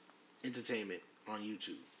vlogs, entertainment on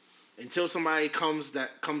YouTube. Until somebody comes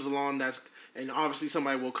along and obviously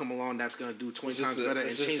somebody will come along that's gonna do 20 times better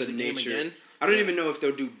and change the game again. I don't even know if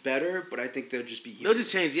they'll do better, but I think they'll just be. They'll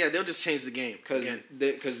just change. Yeah, they'll just change the game because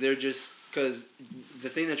the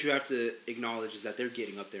thing that you have to acknowledge is that they're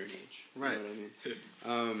getting up there in age. Right. You know what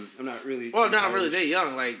I mean? I'm not really. Well, not really. They're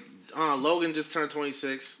young. Like Logan just turned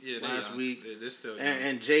 26 last week. They're still young.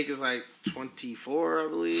 And Jake is like 24, I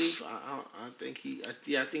believe. I think he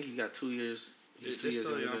got 2 years. He's 2 years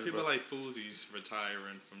younger. People like Fousey's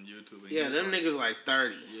retiring from YouTube. Yeah, them niggas like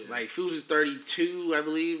 30. Yeah. Like Fousey's 32, I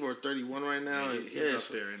believe, or 31 right now. He's up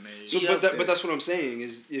there in age. So, but that's what I'm saying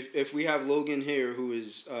is if we have Logan here who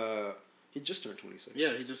is he just turned 26.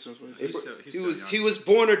 Yeah, he just turned 26. He was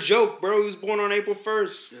born a joke, bro. He was born on April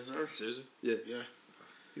 1st. Yes, sir. Seriously? Yeah.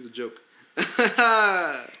 He's a joke.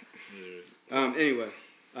 Anyway,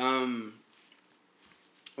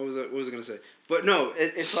 what was I gonna say? But no,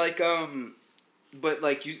 it's like but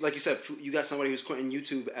like you said, you got somebody who's quitting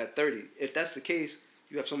YouTube at 30. If that's the case,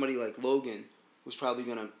 you have somebody like Logan who's probably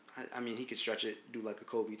gonna. I mean, he could stretch it, do like a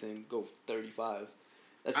Kobe thing, go 35.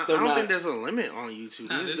 I don't think there's a limit on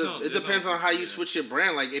YouTube. It depends on how you switch your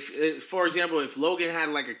brand. Like if for example, if Logan had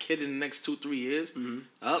like a kid in the next 2-3 years,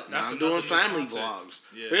 I'm doing family vlogs.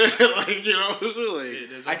 Yeah. Like, you know,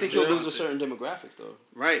 like, I think he'll lose a certain demographic though.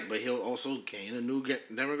 Right, but he'll also gain a new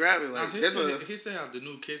demographic. Like he still have the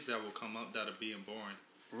new kids that will come up that are being born.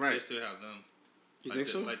 Right, they still have them. You think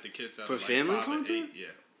so? Like the kids that for are like family 5 content. 8, yeah.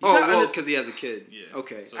 Oh, well, because he has a kid. Yeah.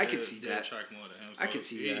 Okay, so I could see that. Attract more to him. So I could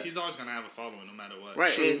see that. He's always gonna have a following no matter what.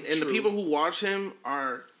 Right, true, and the people who watch him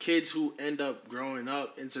are kids who end up growing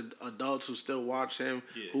up into adults who still watch him,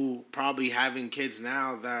 who probably having kids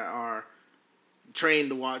now that are trained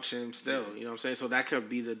to watch him still. You know what I'm saying? So that could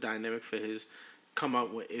be the dynamic for his come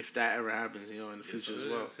up with if that ever happens, you know, in the future as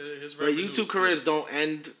well. But YouTube careers don't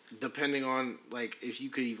end depending on like if you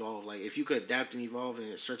could evolve. Like if you could adapt and evolve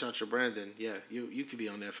and stretch out your brand, then you could be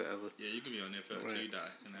on there forever. Yeah, you could be on there forever until you die,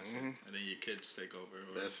 and that's it. And then your kids take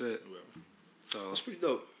over. That's it. Whoever. So that's pretty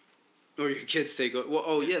dope. Or your kids take over.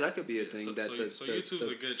 Well, that could be a thing. So YouTube's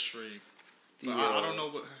a good stream. I don't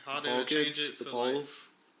know how they'll change it. The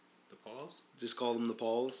Pauls. The Pauls? Just call them the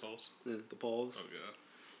Pauls. Yeah, the Pauls. Oh yeah.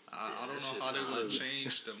 I don't know how they would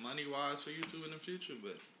change the money wise for YouTube in the future,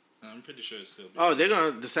 but I'm pretty sure it's still. They're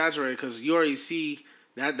gonna desaturate because you already see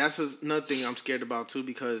that. That's another thing I'm scared about too,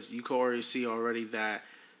 because you can already see already that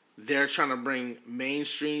they're trying to bring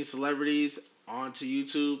mainstream celebrities onto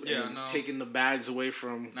YouTube and taking the bags away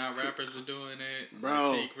from. Now rappers are doing it,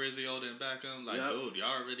 bro. Like Rizzy, Odin, Beckham, like dude,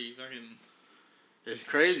 y'all already fucking. It's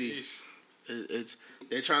crazy. Sheesh.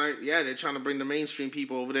 They're trying to bring the mainstream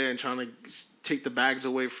people over there and trying to take the bags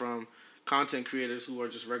away from content creators who are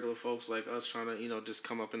just regular folks like us trying to just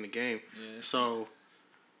come up in the game. Yeah. So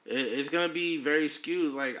it's gonna be very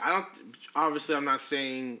skewed. Like I'm not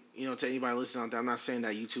saying to anybody listening out there, I'm not saying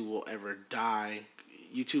that YouTube will ever die.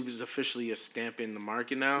 YouTube is officially a stamp in the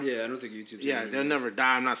market now. Yeah, I don't think YouTube's. Yeah, they'll never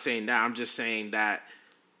die. I'm not saying that. I'm just saying that.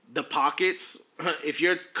 The pockets, if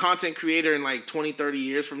you're a content creator in like 20, 30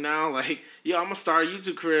 years from now, like, I'm going to start a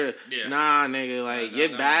YouTube career. Yeah. Nah, nigga, like,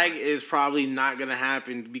 your bag is probably not going to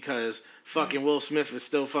happen because fucking Will Smith is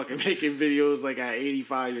still fucking making videos like at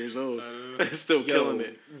 85 years old. Still killing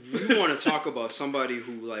it. We want to talk about somebody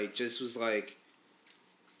who like just was like,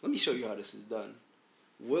 let me show you how this is done.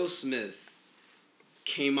 Will Smith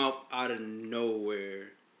came out of nowhere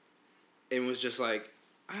and was just like,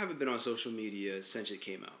 I haven't been on social media since it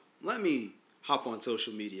came out. Let me hop on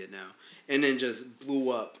social media now. And then just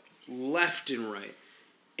blew up left and right.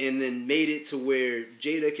 And then made it to where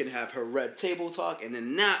Jada can have her red table talk and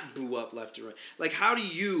then not blew up left and right. Like, how do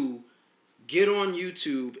you get on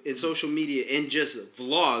YouTube and social media and just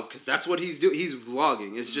vlog? Because that's what he's doing. He's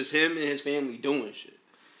vlogging. It's just him and his family doing shit.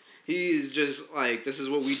 He's just like, this is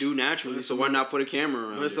what we do naturally, so why not put a camera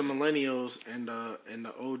around it? It's the millennials and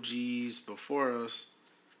the OGs before us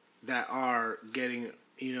that are getting,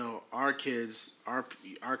 our kids,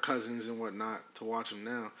 our cousins and whatnot to watch them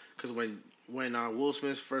now. Because when Will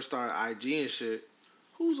Smith first started IG and shit,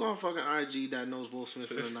 who's on fucking IG that knows Will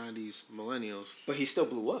Smith in the 90s? Millennials. But he still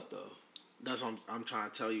blew up, though. That's what I'm trying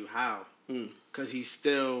to tell you how. Because he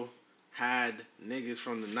still had niggas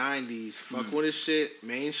from the 90s fuck with his shit,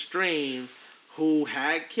 mainstream, who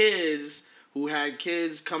had kids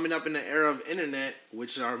coming up in the era of internet,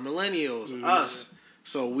 which are millennials, us.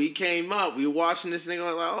 So we came up, we were watching this nigga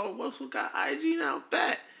like, oh, who got IG now?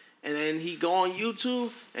 Bet. And then he go on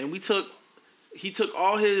YouTube, and he took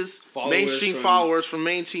all his mainstream followers from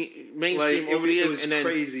mainstream over the years. It was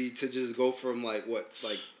crazy to just go from I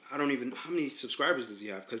don't even, how many subscribers does he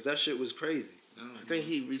have? Because that shit was crazy. I think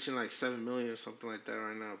he reaching like 7 million or something like that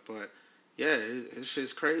right now. But yeah, his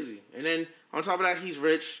shit's crazy. And then on top of that, he's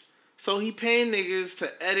rich. So he paying niggas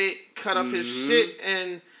to edit, cut up his shit,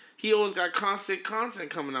 and he always got constant content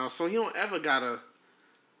coming out. So he don't ever gotta.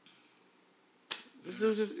 This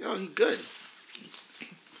dude just, he good.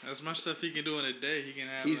 As much stuff he can do in a day, he can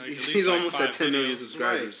have. He's almost at 10 million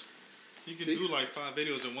subscribers. Right. He can do like 5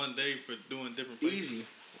 videos in one day for doing different places. Easy.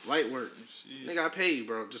 Light work. They got paid,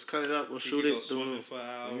 bro. Just cut it up. We'll shoot it. He can go swimming for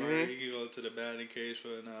an hour. He can go to the batting cage for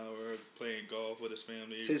an hour, playing golf with his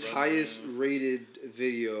family. His highest rated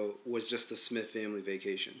video was just the Smith family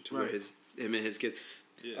vacation, to where him and his kids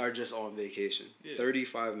are just on vacation.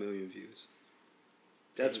 35 million views.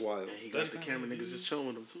 That's wild. And he got the camera niggas just chilling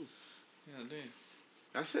with him too. Yeah, damn.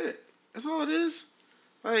 That's it. That's all it is.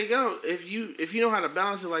 Like, yo, if you know how to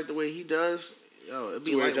balance it like the way he does, it'd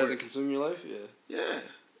be where like it doesn't consume your life. Yeah.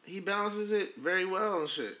 He balances it very well and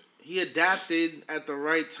shit. He adapted at the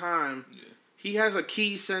right time. Yeah. He has a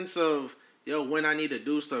key sense of, when I need to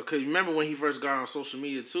do stuff. Because remember when he first got on social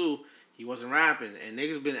media too, he wasn't rapping. And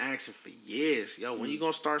niggas been asking for years, when you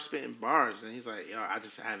gonna start spitting bars? And he's like, I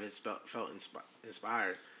just haven't felt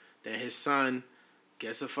inspired. Then his son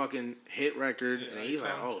gets a fucking hit record. And he's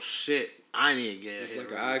like, oh shit, I need to get it's like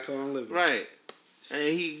an icon living. Right. And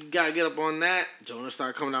he got to get up on that. Jonah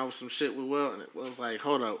started coming out with some shit with Will. And it was like,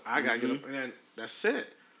 hold up. I got to get up. And then that's it.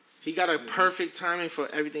 He got a perfect timing for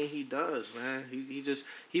everything he does, man. He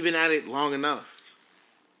been at it long enough.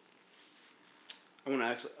 I want to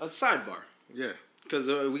ask a sidebar. Yeah. Because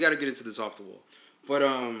we got to get into this off the wall. But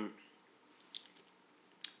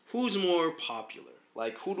who's more popular?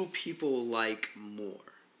 Like, who do people like more?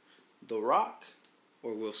 The Rock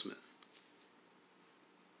or Will Smith?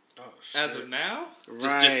 Oh, shit. As of now?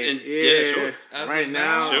 Right. Sure. As right of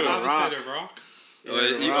now, sure. I would say The Rock.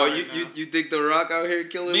 You think The Rock out here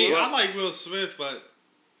killing me? Will? I like Will Smith, but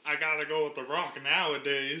I gotta go with The Rock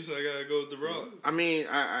nowadays. I gotta go with The Rock. I mean,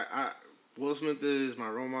 I Will Smith is my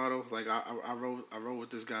role model. Like I wrote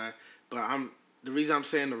with this guy, but the reason I'm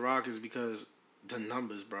saying The Rock is because the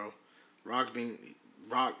numbers, bro. Rock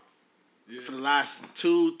for the last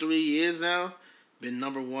 2-3 years now been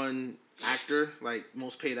number one actor, like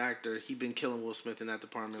most paid actor. He been killing Will Smith in that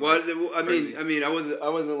department. Well, I mean, I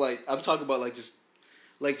wasn't like, I'm talking about just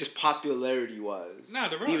popularity wise. Nah,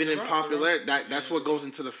 The Rock, even the in Rock, popularity, that's what goes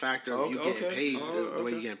into the factor of you getting paid the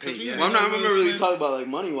way you getting paid. Well, I'm not really talking about like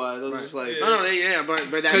money wise. I was just like, but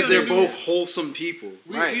because they're both wholesome people.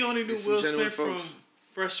 We only knew Will Smith from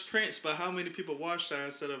Fresh Prince, but how many people watch that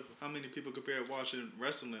instead of how many people compare watching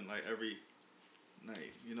wrestling like every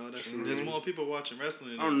night? There's more people watching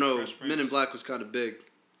wrestling. I don't know. Men in Black was kind of big.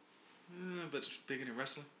 But it's bigger than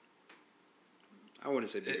wrestling. I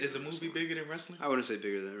wouldn't say bigger. Is a movie bigger than wrestling? I wouldn't say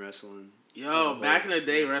bigger than wrestling. Yo, back in the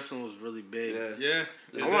day, wrestling was really big. Yeah.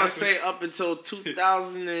 Exactly. I want to say up until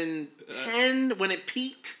 2010 when it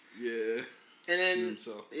peaked. Yeah. And then,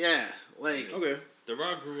 okay. The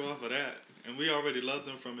Rock grew off of that. And we already loved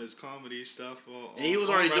him from his comedy stuff. And he was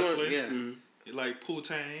already wrestling. doing, Like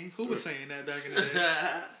Pooh-Tang. Who was saying that back in the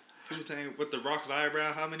day? Pooh-Tang with The Rock's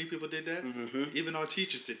eyebrow. How many people did that? Mm-hmm. Even our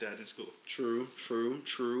teachers did that in school. True.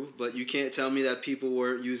 But you can't tell me that people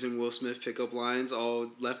weren't using Will Smith pickup lines all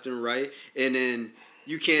left and right. And then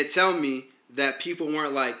you can't tell me that people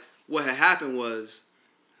weren't like, what had happened was...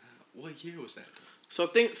 What year was that? So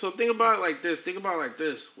think about it like this.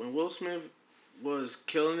 When Will Smith was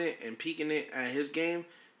killing it and peaking it at his game,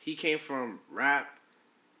 he came from rap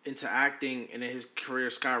into acting, and then his career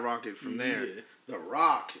skyrocketed from there. The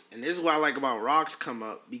Rock, and this is what I like about Rock's come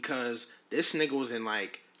up, because this nigga was in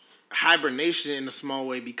like hibernation in a small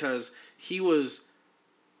way, because he was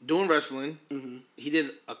doing wrestling. Mm-hmm. He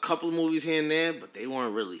did a couple of movies here and there, but they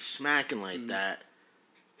weren't really smacking like that.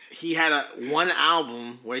 He had one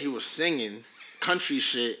album where he was singing country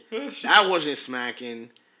shit. That wasn't smacking,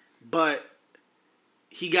 but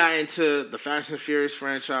he got into the Fast and Furious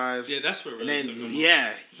franchise. Yeah, that's what really took him.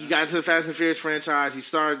 Yeah, he got into the Fast and Furious franchise. He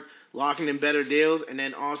started locking in better deals, and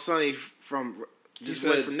then all of a sudden, he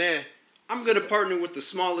went from there. I'm going to partner with the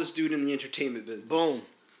smallest dude in the entertainment business. Boom.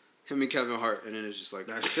 Him and Kevin Hart, and then it's just like...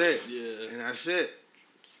 That's it. Yeah. And that's it.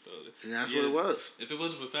 And that's what it was. If it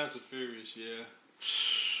wasn't for Fast and Furious, yeah.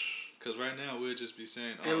 Because right now we'll just be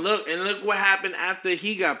saying, And look what happened after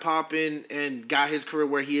he got popping and got his career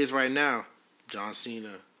where he is right now. John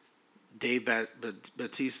Cena, Dave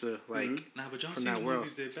Bautista, like nah, but John Cena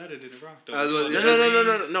movies did better than The Rock.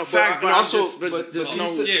 Though. No, facts. But also,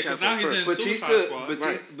 because now he's in Suicide Squad.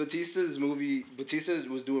 Batista's movie. Batista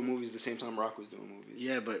was doing movies the same time Rock was doing movies.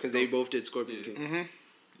 Yeah, but because they both did Scorpion King. Mm-hmm.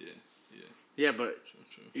 Yeah, but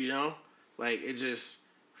you know, like it just.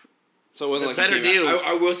 So it wasn't like better deals.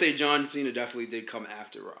 I will say John Cena definitely did come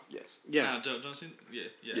after Rock. Yes. Yeah. Nah, John Cena.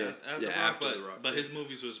 After the Rock, but his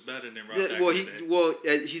movies was better than Rock.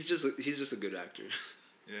 He's just a good actor.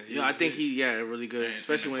 Yeah, I think he's really good,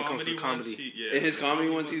 especially when it comes to comedy. In his comedy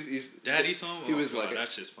ones, he's Daddy's Home. He was like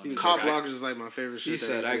that's just funny. Cop Blockers is like my favorite shit. He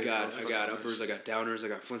said, "I got uppers, I got downers, I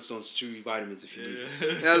got Flintstones chewy vitamins if you need."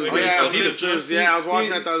 Sisters. Yeah, I was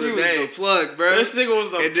watching that the other day. He was the plug, bro. This nigga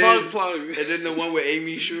was the plug. And then the one with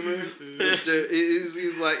Amy Schumer,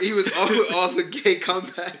 he's like he was all the gay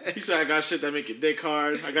comeback. He said, "I got shit that make your dick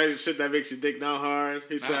hard. I got shit that makes your dick not hard."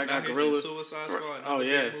 He said, "I got gorillas." Suicide Squad. Oh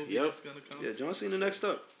yeah, yep. Yeah, John Cena next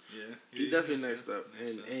up. Yeah, he definitely next up,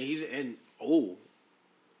 and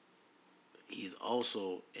he's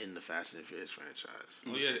also in the Fast and Furious franchise.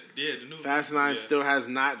 Oh yeah, the new Fast 9 still has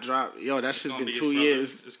not dropped. Yo, that shit's been 2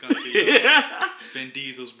 years. It's gonna be Vin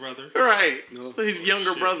Diesel's brother, right? His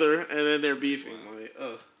younger brother, and then they're beefing. Like,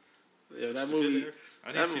 yeah, that movie.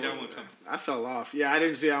 I didn't see that one coming. I fell off. Yeah, I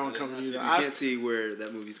didn't see that one coming either. You can't see where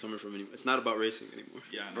that movie's coming from anymore. It's not about racing anymore.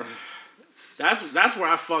 Yeah, bro. That's where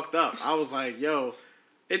I fucked up. I was like, yo.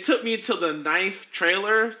 It took me till the 9th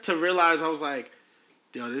trailer to realize I was like,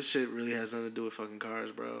 yo, this shit really has nothing to do with fucking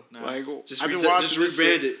cars, bro. Nah. Like, just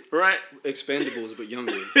rebrand it. Right? Expendables, but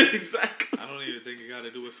younger. Exactly. I don't even think it got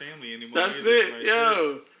to do with family anymore. That's it. Like,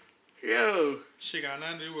 yo. Shit got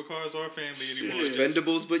nothing to do with cars or family anymore.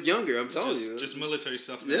 Expendables, but younger, I'm telling you. Just military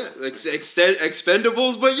stuff now. Yeah,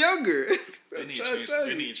 Expendables, but younger. They need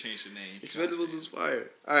to change the name. Expendables was fire.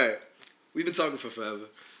 All right. We've been talking for forever.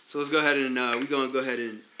 So let's go ahead and we're going to go ahead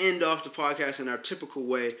and end off the podcast in our typical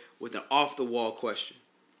way with an off-the-wall question.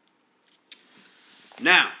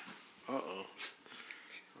 Now. Uh-oh.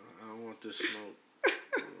 I don't want this smoke.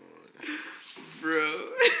 Bro.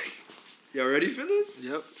 Y'all ready for this?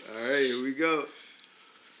 Yep. All right, here we go.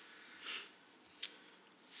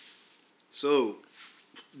 So,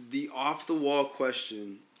 the off-the-wall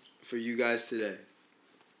question for you guys today.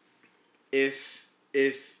 If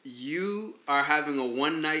you are having a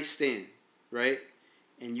one-night stand, right,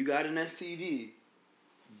 and you got an STD,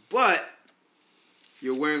 but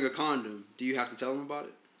you're wearing a condom, do you have to tell them about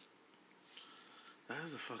it? That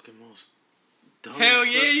is the fucking most dumb. Hell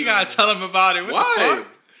yeah, you gotta tell them about it. Why?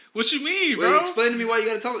 What you mean, bro? Explain to me why you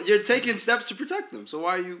gotta tell them. You're taking steps to protect them. So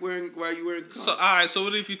why are you wearing a condom? So alright, so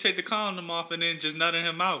what if you take the condom off and then just nut in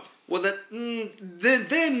him out? Well,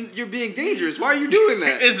 then you're being dangerous. Why are you doing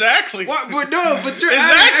that? Exactly. But you're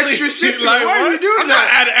adding extra shit to it. Why are you doing I'm that?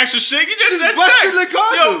 not adding extra shit. You just said busting sex. the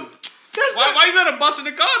condom. Yo, why you gotta bust in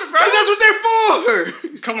the condom, bro? Because that's what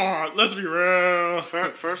they're for. Come on, let's be real.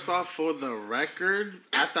 First off, for the record,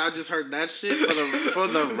 after I just heard that shit, for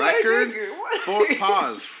the record,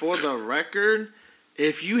 for the record,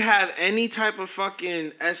 if you have any type of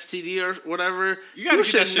fucking STD or whatever, you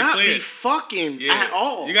should not be fucking at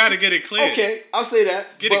all. You gotta get it clear. Okay, I'll say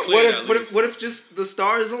that. Get it clear. What if just the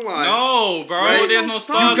stars align? No, bro. Right? There's no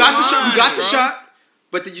stars. You got the shot,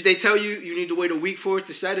 but they tell you need to wait a week for it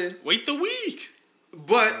to set in. Wait the week.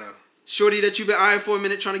 But shorty that you've been eyeing for a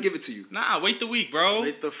minute trying to give it to you. Nah, wait the week, bro.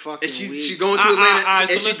 Wait the fucking week. She's going to Atlanta.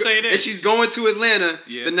 So let's say this. And she's going to Atlanta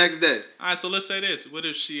the next day. All right, so let's say this. What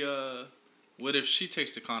if she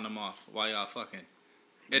takes the condom off while y'all fucking?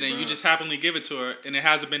 And then you just happily give it to her, and it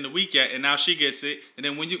hasn't been the week yet, and now she gets it, and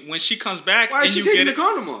then when she comes back, why is she taking the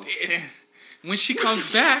condom off? When she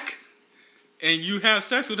comes back, and you have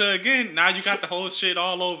sex with her again, now you got the whole shit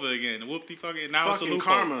all over again. Whoop-de fucking. Now it's a loophole.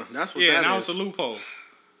 Karma. That's what. Yeah, now it's a loophole.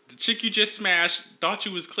 The chick you just smashed thought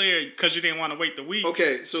you was clear because you didn't want to wait the week.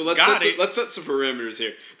 Okay, so let's set some parameters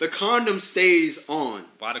here. The condom stays on.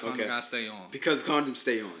 Why the condom gotta stay on? Because condoms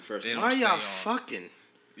stay on first. Why y'all fucking?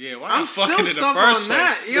 Yeah, why y'all fucking in the first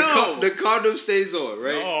place? Yo. The condom stays on,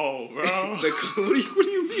 right? No, bro. What do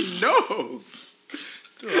you mean no?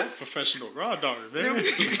 Dude, I'm a professional raw dog, man. Dude,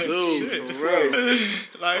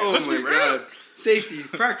 like, oh my god, safety,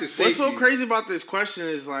 practice safety. What's so crazy about this question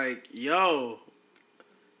is like, yo.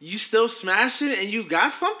 you still smash it and you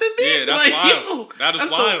got something big? Yeah, that's wild. That is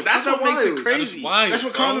wild. That's what makes it crazy. That's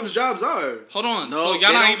what condoms jobs are. Hold on. No, so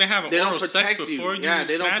y'all not even having oral sex before you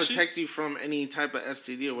they don't smash protect you from any type of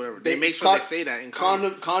STD or whatever. They make sure they say that in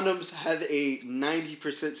condoms have a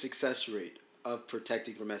 90% success rate of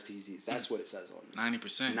protecting from STDs. That's what it says on it.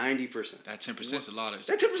 90%. 90%. That 10% is a lot of.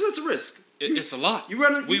 That 10% is a risk. It's a lot. We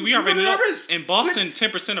already know risk. In Boston,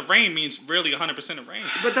 10% of rain means really 100% of rain.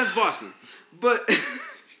 But that's Boston. But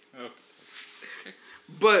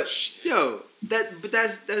but yo,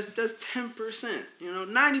 that's 10%.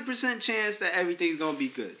 90% chance that everything's gonna be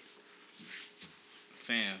good.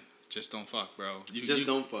 Fam, just don't fuck, bro.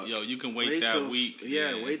 Don't fuck. Yo, you can wait that week.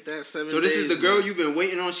 Yeah, wait that 7 days. So this is the girl you've been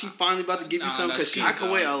waiting on. She finally about to give you something because I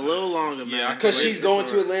can wait a little longer, man. Yeah, because she's going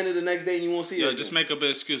to Atlanta the next day and you won't see her. Yo, just make up an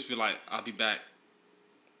excuse. Be like, I'll be back.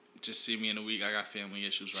 Just see me in a week. I got family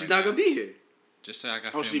issues. She's not gonna be here. Just say I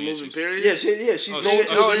got family issues. Oh, she moving, period? Yeah, she's going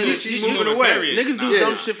to Atlanta. She's moving away. Niggas do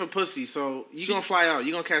dumb shit for pussy, so you gonna fly out.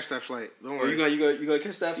 You gonna catch that flight. Don't worry. You gonna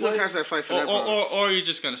catch that flight? You gonna catch that flight for that or you're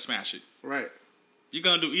just gonna smash it. Right. You're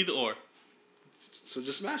gonna do either or. So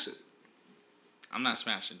just smash it. I'm not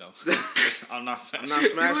smashing though. I'm not smashing.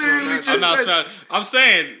 I'm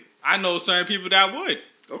saying I know certain people that would.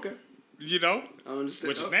 Okay. I understand.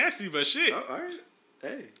 Which is nasty, but shit. All right.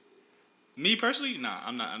 Hey. Me personally, nah,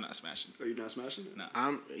 I'm not smashing. Are you not smashing it? Nah.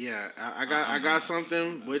 I got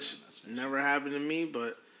something which never happened to me,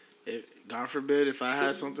 but God forbid if I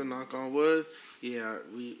had something, knock on wood, yeah,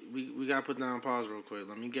 we gotta put that on pause real quick.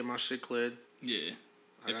 Let me get my shit cleared. Yeah.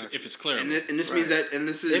 If it's clear. And this means that, and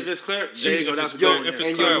this is... If it's clear, there you go. That's good.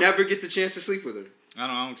 And you'll never get the chance to sleep with her.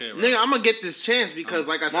 I don't care, bro. Nigga, I'm gonna get this chance because,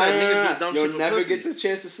 like I said, niggas do dumb shit for You'll never pussy. get the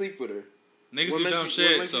chance to sleep with her. Niggas do dumb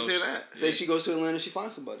shit. What makes you say that? Say she goes to Atlanta, she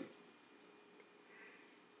finds somebody.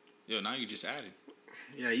 Yo, now you just added.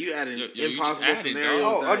 Yeah, you added you impossible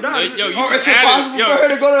scenarios. It's impossible for her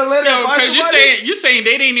to go to Atlanta and find because you're saying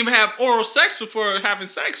they didn't even have oral sex before having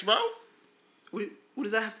sex, bro. What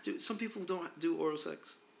does that have to do? Some people don't do oral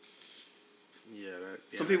sex. Yeah,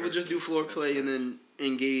 some people just do floor play and then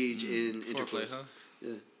engage in foreplay, intercourse. huh?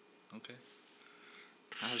 Yeah. Okay.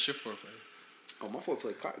 How's your foreplay? Oh, my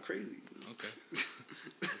foreplay crazy. Okay.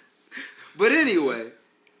 But anyway,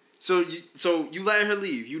 so you let her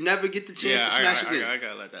leave. You never get the chance to smash again. I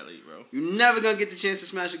gotta let that leave, bro. You're never gonna get the chance to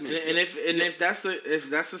smash again. And if that's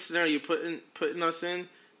the scenario you're putting us in,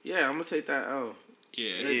 yeah, I'm gonna take that L.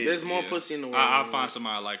 Yeah. There's more pussy in the world. I'll find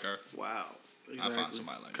somebody like her. Wow. Exactly. I'll find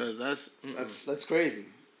somebody like her. Because that's crazy.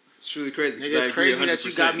 It's truly crazy. Nigga, it's crazy that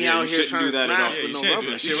you got me out here trying to smash with no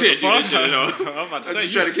rubber. You shouldn't do that shit at all. I'm about to say,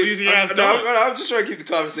 you sleazy ass dog. I'm just trying to keep the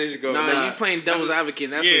conversation going. Nah, you playing devil's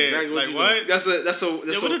advocate. That's exactly what you what?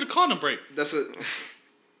 What did the condom break? There's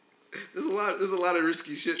a lot of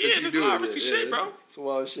risky shit that you do. There's a lot of risky shit, bro. It's a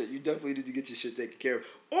lot of shit. You definitely need to get your shit taken care of.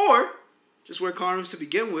 Or just wear condoms to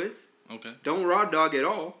begin with. Okay. Don't raw dog at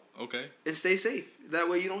all. Okay. And stay safe. That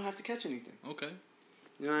way you don't have to catch anything. Okay.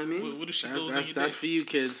 You know what I mean? What if she that's for you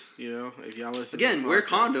kids, if y'all listen. Again, wear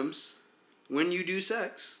condoms when you do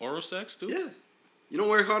sex. Oral sex too? Yeah. You don't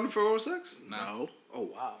wear a condom for oral sex? No. Oh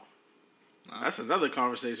wow. Nah. That's another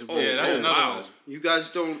conversation. Oh, yeah, that's another one. You guys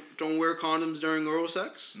don't wear condoms during oral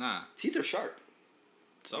sex? Nah. Teeth are sharp.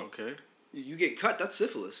 So okay. You get cut, that's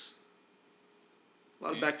syphilis. A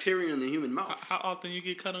lot of bacteria in the human mouth. How often you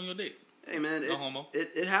get cut on your dick? Hey man, no homo.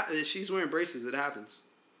 She's wearing braces. It happens.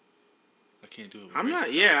 I can't do it. I'm not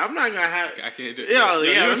gonna have. I can't do it.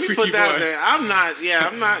 Let me put that there. I'm not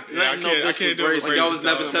letting no bitch with braces. Like I was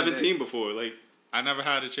never 17 before. Like I never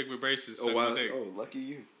had a chick with braces. Oh wow! Oh, lucky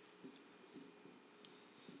you.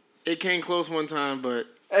 It came close one time, but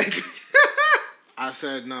I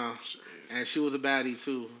said no. And she was a baddie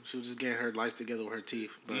too. She was just getting her life together with her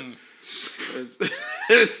teeth. But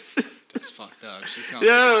it's fucked up. She's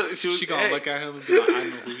gonna look at him and be like, I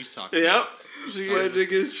know who he's talking about. She listened to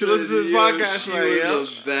this podcast.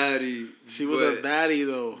 She was a baddie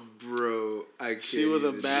though. Bro, I can't. She was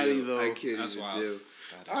a baddie though. I can't even deal.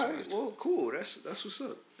 All right, well, cool. That's what's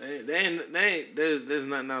up. There's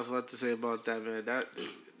nothing else left to say about that, man.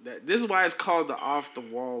 This is why it's called the off the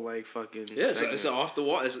wall, like fucking. Yeah, it's an off the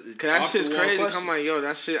wall. Cause that shit's crazy. I'm like, yo,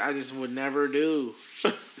 that shit I just would never do.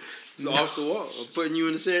 It's off the wall. I'm putting you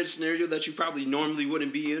in a scenario that you probably normally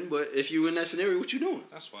wouldn't be in, but if you in that scenario, what you doing?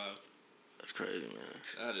 That's wild. That's crazy, man.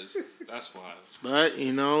 That's wild. But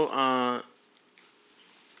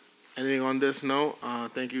anything on this note?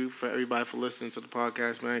 Thank you for everybody for listening to the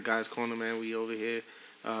podcast, man. Guys Corner, man. We over here.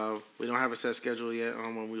 We don't have a set schedule yet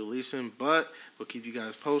on when we release them, but we'll keep you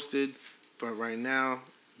guys posted. But right now,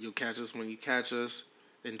 you'll catch us when you catch us.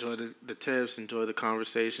 Enjoy the tips, enjoy the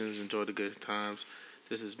conversations, enjoy the good times.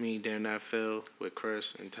 This is me, Dan Nat Phil, with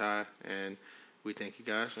Chris and Ty, and we thank you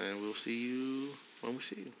guys, and we'll see you when we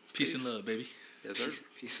see you. Peace and love, baby. Yes, sir.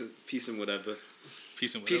 Peace and whatever.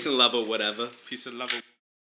 Peace and love or whatever. Peace and love.